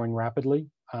is growing rapidly,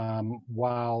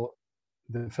 while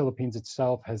the Philippines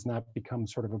itself has not become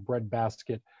sort of a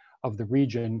breadbasket of the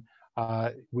region.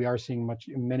 We are seeing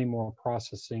many more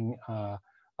processing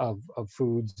of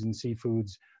foods and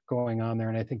seafoods going on there,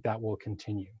 and I think that will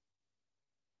continue.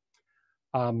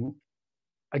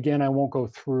 Again, I won't go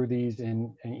through these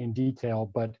in detail,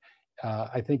 but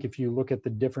I think if you look at the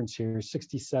difference here,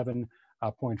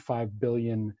 67.5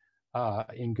 billion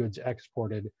in goods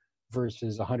exported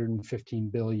versus 115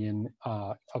 billion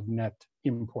of net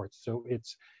imports. So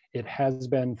it has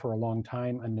been for a long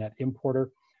time a net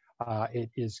importer. It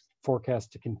is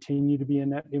forecast to continue to be a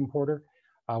net importer,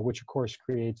 which of course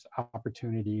creates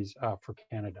opportunities for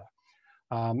Canada.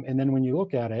 And then when you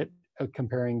look at it,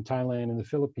 comparing Thailand and the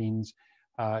Philippines,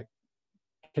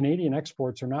 Canadian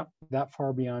exports are not that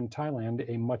far beyond Thailand,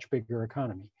 a much bigger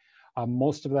economy.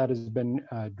 Most of that has been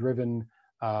driven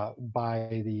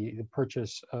by the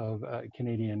purchase of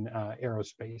Canadian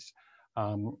aerospace.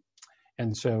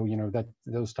 And so,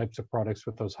 those types of products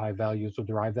with those high values will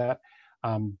drive that,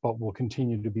 but will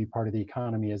continue to be part of the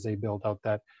economy as they build out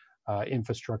that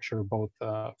infrastructure, both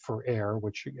for air,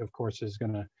 which of course is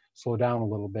going to slow down a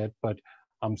little bit, but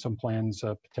some plans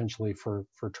potentially for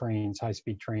trains,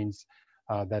 high-speed trains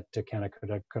that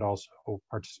Canada could also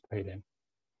participate in.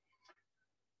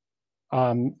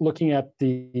 Looking at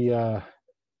the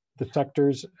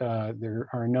sectors, there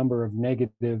are a number of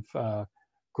negative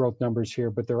growth numbers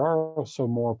here, but there are also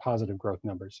more positive growth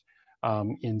numbers.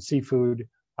 In seafood,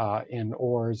 in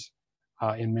ores,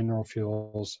 in mineral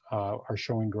fuels are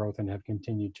showing growth and have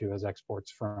continued to as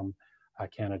exports from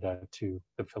Canada to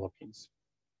the Philippines.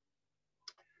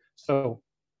 So,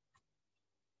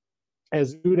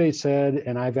 as Udai said,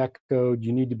 and I've echoed,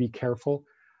 you need to be careful.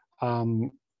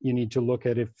 You need to look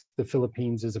at if the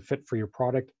Philippines is a fit for your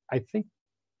product. I think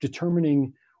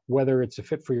determining whether it's a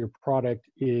fit for your product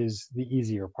is the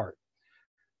easier part.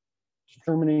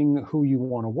 Determining who you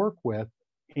want to work with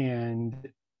and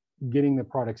getting the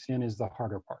products in is the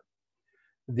harder part.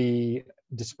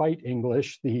 Despite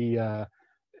English, the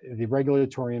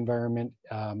regulatory environment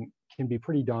can be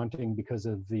pretty daunting because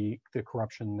of the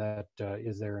corruption that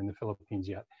is there in the Philippines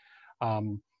yet.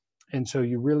 And so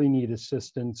you really need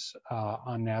assistance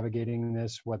on navigating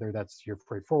this, whether that's your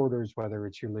freight forwarders, whether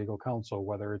it's your legal counsel,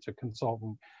 whether it's a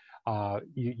consultant.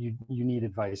 You need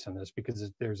advice on this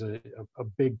because there's a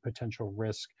big potential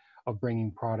risk of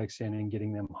bringing products in and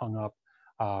getting them hung up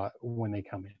when they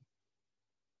come in.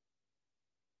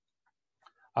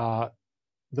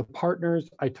 The partners,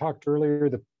 I talked earlier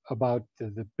about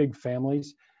the big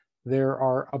families. There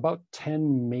are about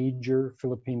 10 major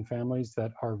Philippine families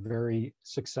that are very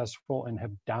successful and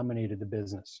have dominated the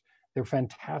business. They're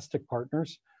fantastic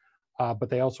partners, but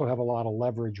they also have a lot of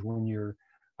leverage when you're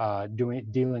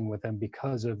dealing with them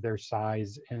because of their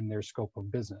size and their scope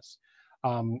of business.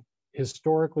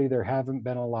 Historically, there haven't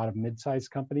been a lot of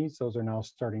mid-sized companies. Those are now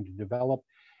starting to develop,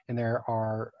 and there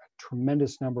are a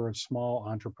tremendous number of small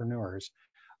entrepreneurs.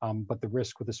 But the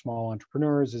risk with the small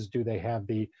entrepreneurs is, do they have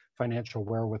the financial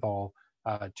wherewithal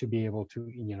to be able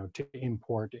to, to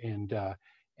import and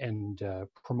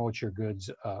promote your goods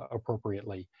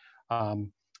appropriately?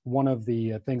 One of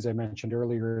the things I mentioned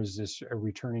earlier is this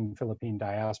returning Philippine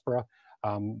diaspora.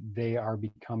 They are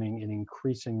becoming an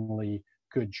increasingly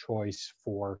good choice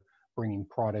for bringing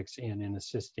products in and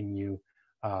assisting you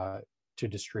to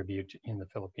distribute in the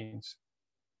Philippines.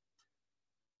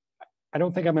 I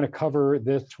don't think I'm going to cover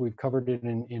this. We've covered it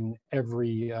in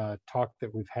every talk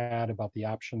that we've had about the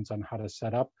options on how to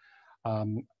set up.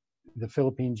 the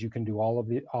Philippines, you can do all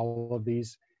of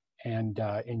these, and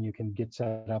you can get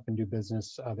set up and do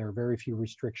business. There are very few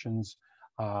restrictions,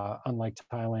 unlike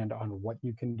Thailand, on what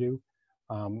you can do.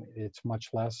 It's much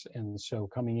less, and so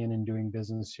coming in and doing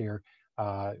business here,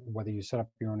 whether you set up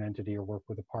your own entity or work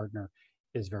with a partner,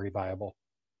 is very viable.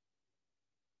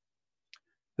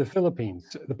 The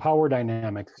Philippines, the power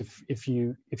dynamics. If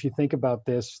you think about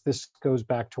this goes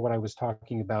back to what I was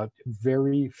talking about.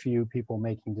 Very few people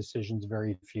making decisions,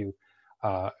 very few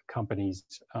companies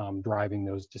driving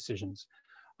those decisions.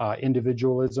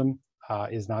 Individualism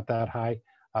is not that high.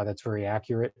 That's very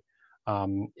accurate.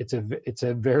 It's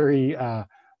a very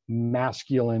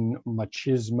masculine,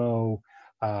 machismo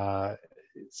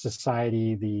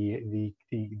society.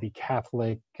 The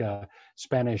Catholic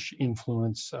Spanish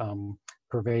influence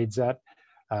pervades that,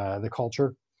 the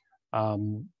culture.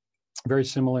 Very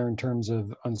similar in terms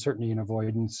of uncertainty and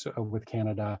avoidance with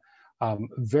Canada.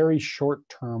 Very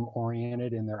short-term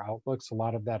oriented in their outlooks. A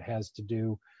lot of that has to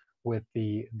do with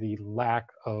the lack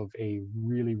of a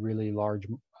really, really large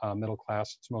middle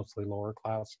class. It's mostly lower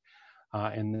class.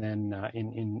 And then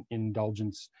in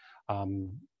indulgence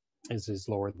is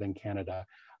lower than Canada.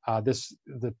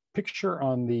 The picture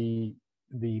on the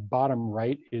bottom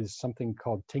right is something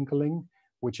called tinkling,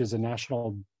 which is a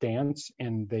national dance,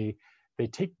 and they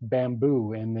take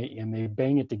bamboo and they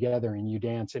bang it together and you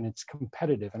dance, and it's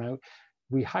competitive. And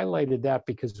we highlighted that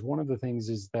because one of the things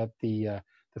is that the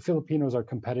Filipinos are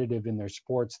competitive in their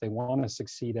sports. They want to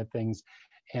succeed at things,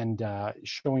 and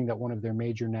showing that one of their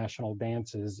major national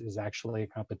dances is actually a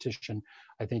competition,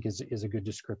 I think is a good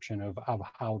description of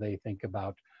how they think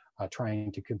about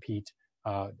trying to compete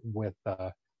with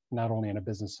not only in a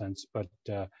business sense, but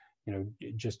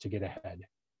just to get ahead.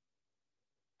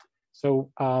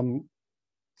 So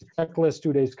the checklist,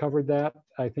 Udai's covered that.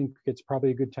 I think it's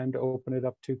probably a good time to open it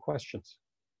up to questions.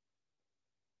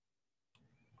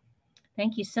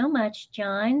 Thank you so much,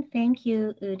 John. Thank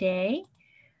you, Udai.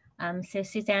 So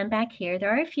Suzanne back here.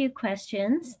 There are a few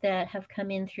questions that have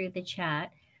come in through the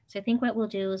chat. So I think what we'll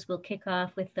do is we'll kick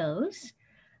off with those.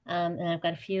 And I've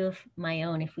got a few of my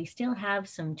own if we still have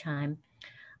some time.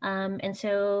 And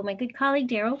so my good colleague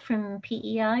Daryl from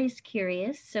PEI is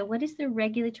curious. So what is the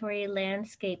regulatory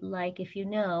landscape like, if you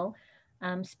know,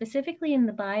 specifically in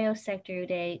the biosector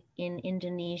today in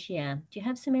Indonesia? Do you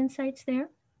have some insights there?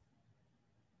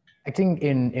 I think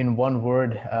in one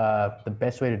word, the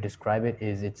best way to describe it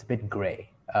is it's a bit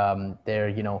gray.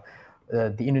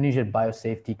 The Indonesian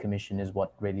Biosafety Commission is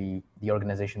what really the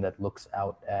organization that looks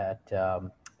out at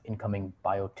incoming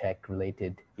biotech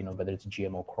related, whether it's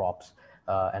GMO crops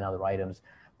and other items.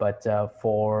 But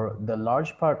for the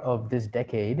large part of this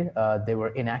decade, they were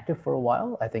inactive for a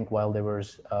while. I think while there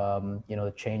was,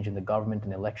 the change in the government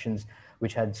and elections,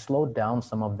 which had slowed down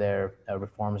some of their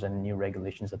reforms and new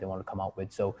regulations that they want to come out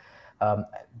with. So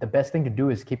the best thing to do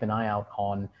is keep an eye out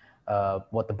on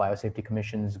what the Biosafety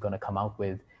Commission is going to come out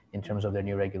with in terms of their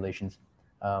new regulations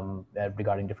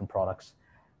regarding different products.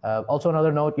 Also,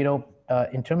 another note,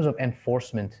 in terms of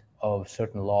enforcement of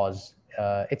certain laws,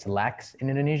 it's lax in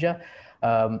Indonesia.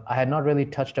 I had not really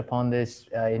touched upon this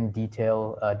in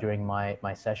detail during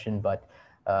my session, but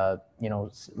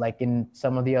like in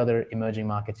some of the other emerging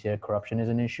markets here, corruption is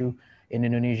an issue. In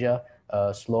Indonesia,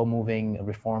 slow-moving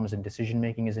reforms and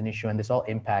decision-making is an issue, and this all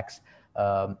impacts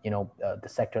the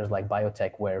sectors like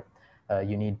biotech, where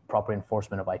you need proper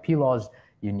enforcement of IP laws.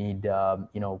 You need the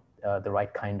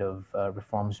right kind of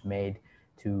reforms made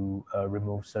to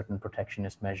remove certain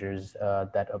protectionist measures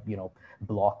that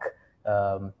block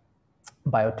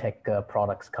biotech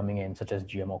products coming in, such as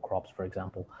GMO crops, for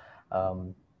example.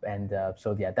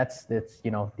 So yeah, that's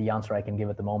the answer I can give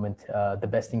at the moment. The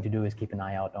best thing to do is keep an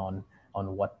eye out on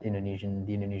what the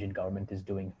Indonesian government is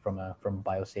doing from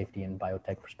biosafety and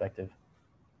biotech perspective.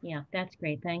 Yeah, that's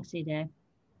great. Thanks, Udai.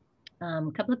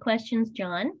 A couple of questions,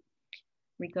 John,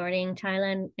 regarding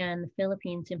Thailand and the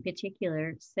Philippines in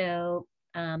particular. So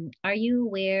are you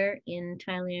aware in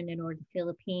Thailand and or the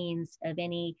Philippines of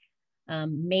any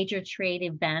major trade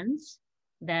events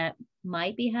that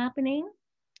might be happening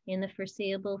in the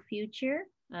foreseeable future?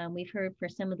 We've heard for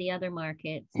some of the other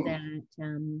markets that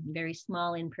very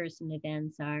small in-person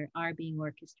events are being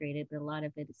orchestrated, but a lot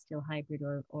of it is still hybrid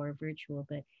or virtual.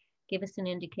 But give us an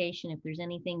indication if there's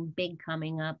anything big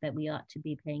coming up that we ought to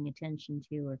be paying attention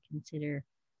to or consider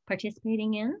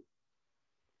participating in.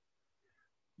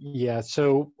 Yeah,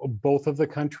 so both of the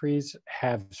countries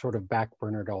have sort of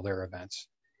backburnered all their events.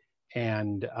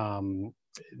 And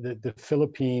the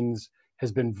Philippines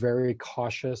has been very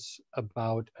cautious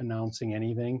about announcing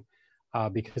anything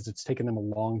because it's taken them a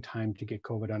long time to get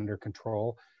COVID under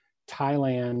control.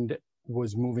 Thailand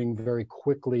was moving very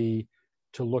quickly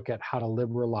to look at how to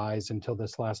liberalize until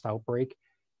this last outbreak.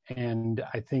 And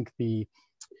I think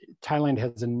Thailand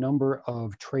has a number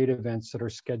of trade events that are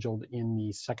scheduled in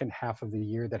the second half of the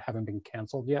year that haven't been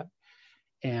canceled yet.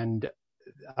 And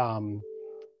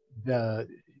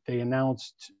they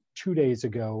announced 2 days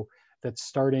ago that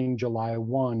starting July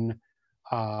 1,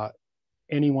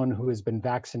 anyone who has been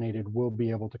vaccinated will be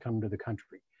able to come to the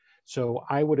country. So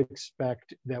I would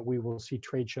expect that we will see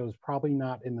trade shows, probably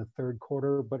not in the third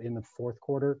quarter, but in the fourth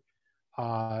quarter,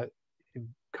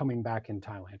 coming back in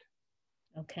Thailand.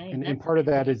 Okay. And part of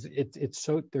that is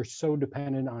they're so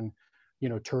dependent on,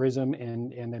 tourism,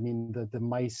 and I mean the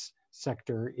MICE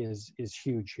sector is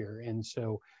huge here, and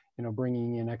so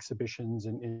bringing in exhibitions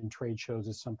and trade shows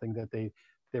is something that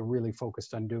they're really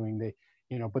focused on doing.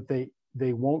 But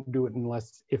they won't do it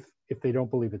unless if they don't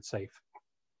believe it's safe.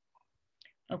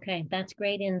 Okay, that's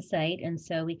great insight. And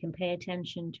so we can pay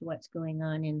attention to what's going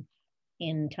on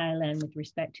in Thailand with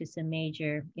respect to some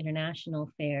major international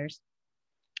fairs.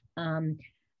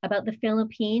 About the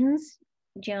Philippines,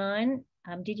 John,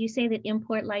 did you say that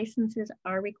import licenses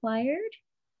are required?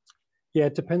 Yeah,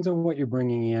 it depends on what you're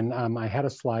bringing in. I had a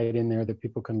slide in there that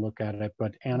people can look at it,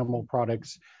 but animal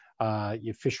products,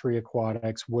 fishery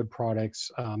aquatics, wood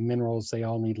products, minerals, they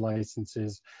all need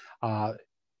licenses.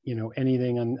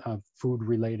 Anything on food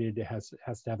related has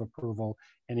to have approval.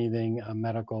 Anything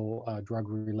medical, drug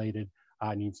related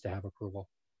needs to have approval,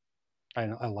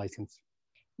 a license.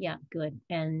 Yeah, good.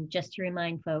 And just to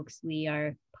remind folks, we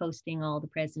are posting all the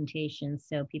presentations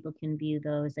so people can view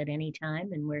those at any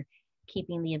time, and we're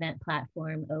keeping the event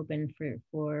platform open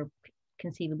for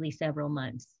conceivably several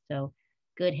months. So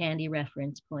good handy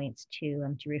reference points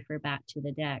to refer back to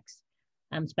the decks.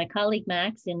 So my colleague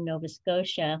Max in Nova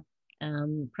Scotia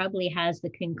probably has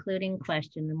the concluding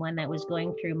question, the one that was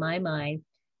going through my mind.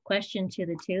 Question to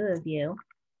the two of you.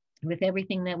 With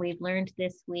everything that we've learned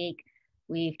this week,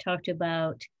 we've talked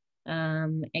about,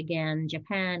 again,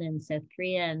 Japan and South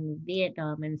Korea and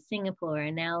Vietnam and Singapore,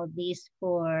 and now these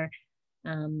four,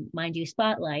 mind you,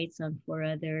 spotlights on 4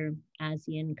 other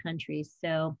ASEAN countries.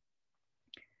 So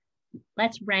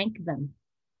let's rank them.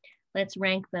 Let's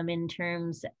rank them in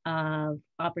terms of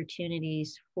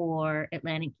opportunities for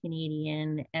Atlantic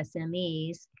Canadian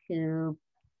SMEs who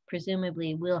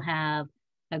presumably will have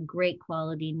a great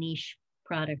quality niche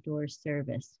product or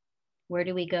service. Where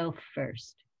do we go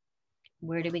first?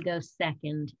 Where do we go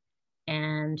second?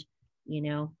 And,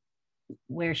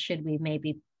 where should we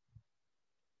maybe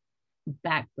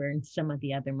backburn some of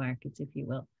the other markets, if you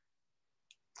will?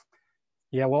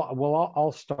 Yeah, well,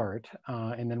 I'll start,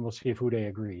 and then we'll see if Udai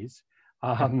agrees.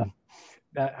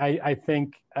 I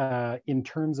think in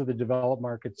terms of the developed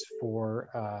markets for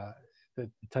the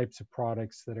types of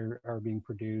products that are being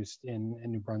produced in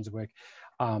New Brunswick,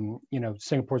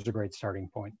 Singapore's a great starting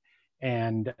point.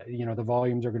 And, the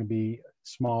volumes are going to be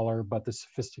smaller, but the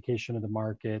sophistication of the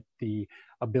market, the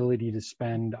ability to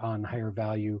spend on higher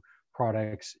value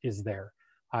products is there.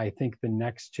 I think the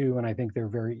next two, and I think they're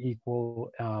very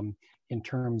equal in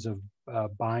terms of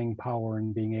buying power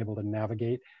and being able to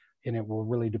navigate, and it will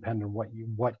really depend on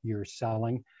what you're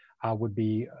selling, would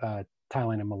be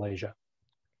Thailand and Malaysia.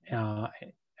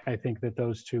 I think that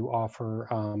those two offer,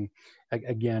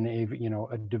 again,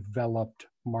 a developed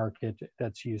market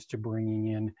that's used to bringing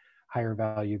in higher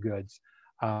value goods.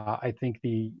 I think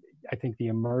the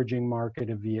emerging market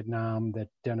of Vietnam that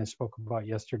Dennis spoke about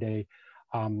yesterday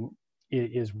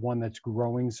is one that's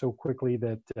growing so quickly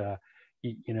that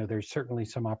there's certainly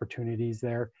some opportunities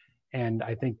there. And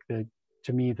I think that,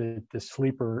 to me, the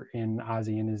sleeper in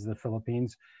ASEAN is the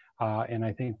Philippines. And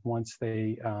I think once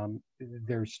they're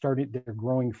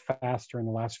growing faster in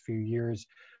the last few years,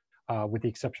 with the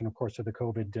exception, of course, of the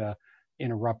COVID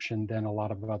interruption, than a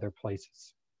lot of other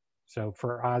places. So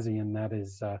for ASEAN,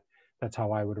 that's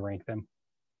how I would rank them.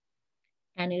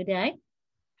 And Udai,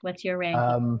 what's your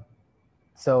ranking?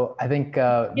 So I think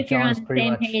if John's you're on the pretty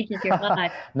same much page as your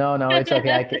boss. No, it's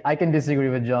okay. I can disagree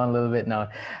with John a little bit now.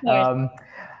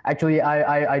 Actually,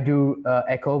 I do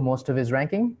echo most of his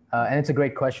ranking, and it's a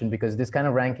great question because this kind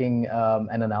of ranking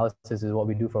and analysis is what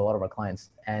we do for a lot of our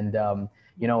clients. And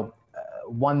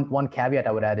one caveat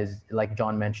I would add is, like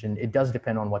John mentioned, it does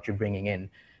depend on what you're bringing in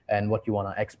and what you want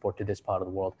to export to this part of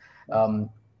the world.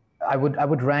 I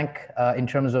would rank in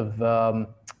terms of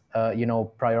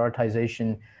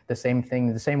prioritization the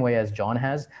same way as John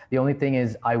has. The only thing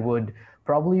is I would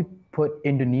probably put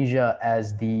Indonesia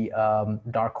as the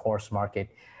dark horse market.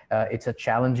 It's a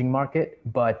challenging market,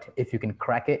 but if you can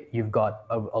crack it, you've got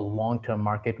a long-term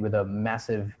market with a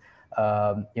massive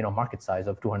market size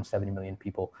of 270 million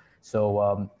people.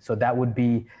 So that would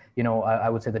be, I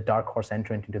would say the dark horse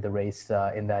entrant into the race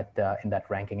in that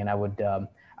ranking, and I would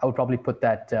probably put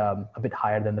that a bit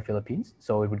higher than the Philippines.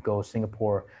 So it would go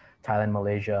Singapore, Thailand,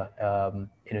 Malaysia,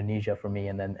 Indonesia for me,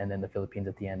 and then the Philippines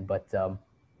at the end. But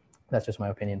that's just my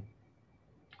opinion.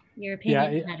 Your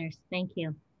opinion matters. Thank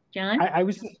you, John. I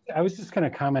was just going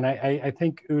to comment. I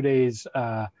think Udai's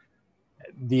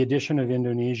the addition of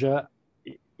Indonesia.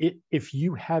 If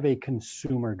you have a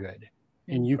consumer good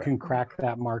and you can crack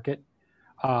that market,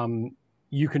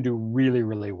 you can do really,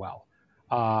 really well.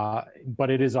 But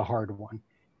it is a hard one.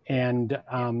 And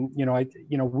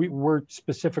we're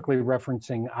specifically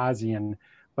referencing ASEAN,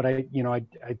 but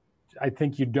I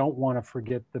think you don't want to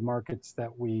forget the markets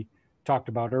that we talked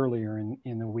about earlier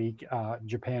in the week,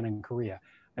 Japan and Korea.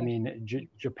 I mean,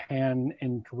 Japan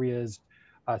and Korea's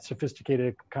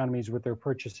sophisticated economies with their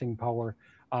purchasing power,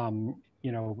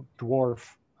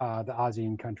 dwarf the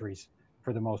ASEAN countries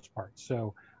for the most part.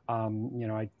 So,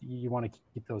 you want to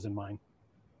keep those in mind.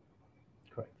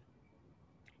 Correct.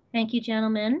 Thank you,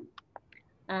 gentlemen.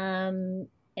 And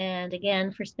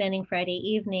again, for spending Friday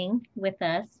evening with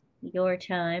us, your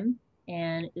time.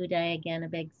 And Udai, again, a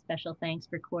big special thanks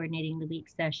for coordinating the week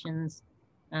sessions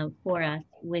for us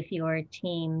with your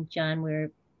team. John,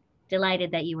 we're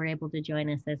delighted that you were able to join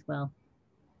us as well.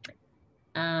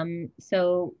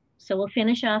 So we'll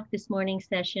finish off this morning's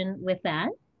session with that.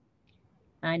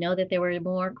 I know that there were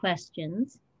more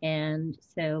questions, and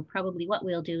so probably what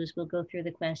we'll do is we'll go through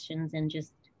the questions and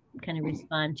just kind of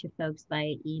respond to folks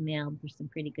by email. There's some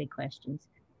pretty good questions.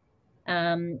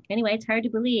 Anyway, it's hard to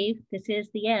believe this is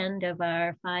the end of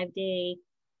our 5-day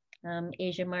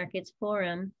Asia Markets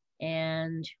Forum,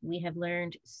 and we have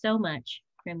learned so much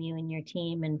from you and your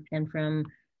team, and from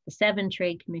the 7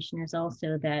 trade commissioners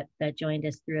also that joined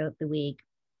us throughout the week.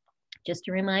 Just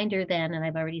a reminder then, and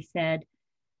I've already said,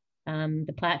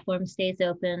 the platform stays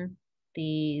open,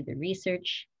 the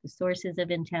research, the sources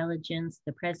of intelligence,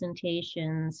 the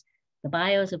presentations, the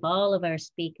bios of all of our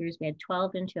speakers. We had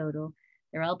 12 in total.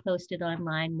 They're all posted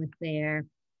online with their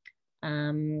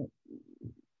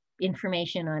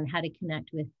information on how to connect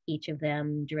with each of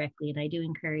them directly. And I do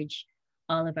encourage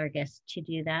all of our guests to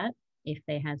do that if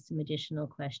they have some additional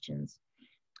questions.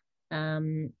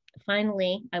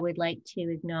 Finally, I would like to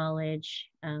acknowledge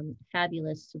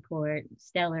fabulous support,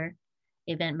 stellar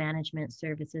event management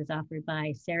services offered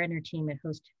by Sarah and her team at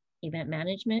Host Event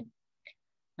Management.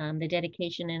 The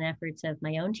dedication and efforts of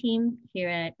my own team here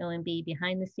at OMB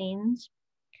behind the scenes,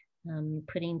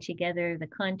 putting together the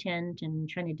content and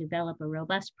trying to develop a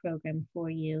robust program for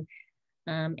you.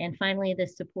 And finally, the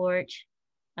support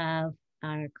of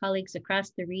our colleagues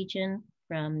across the region,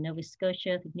 from Nova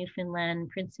Scotia, Newfoundland,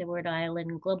 Prince Edward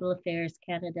Island, Global Affairs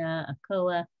Canada,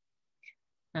 ACOA,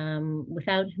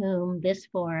 without whom this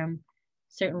forum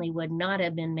certainly would not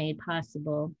have been made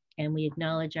possible. And we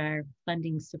acknowledge our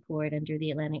funding support under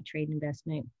the Atlantic Trade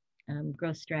Investment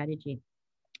Growth Strategy.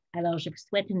 Alors, je vous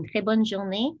souhaite une très bonne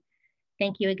journée.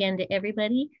 Thank you again to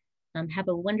everybody. Have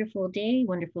a wonderful day,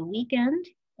 wonderful weekend,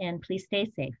 and please stay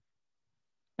safe.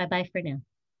 Bye-bye for now.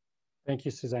 Thank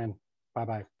you, Suzanne.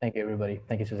 Bye-bye. Thank you, everybody.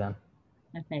 Thank you, Suzanne.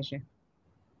 My pleasure.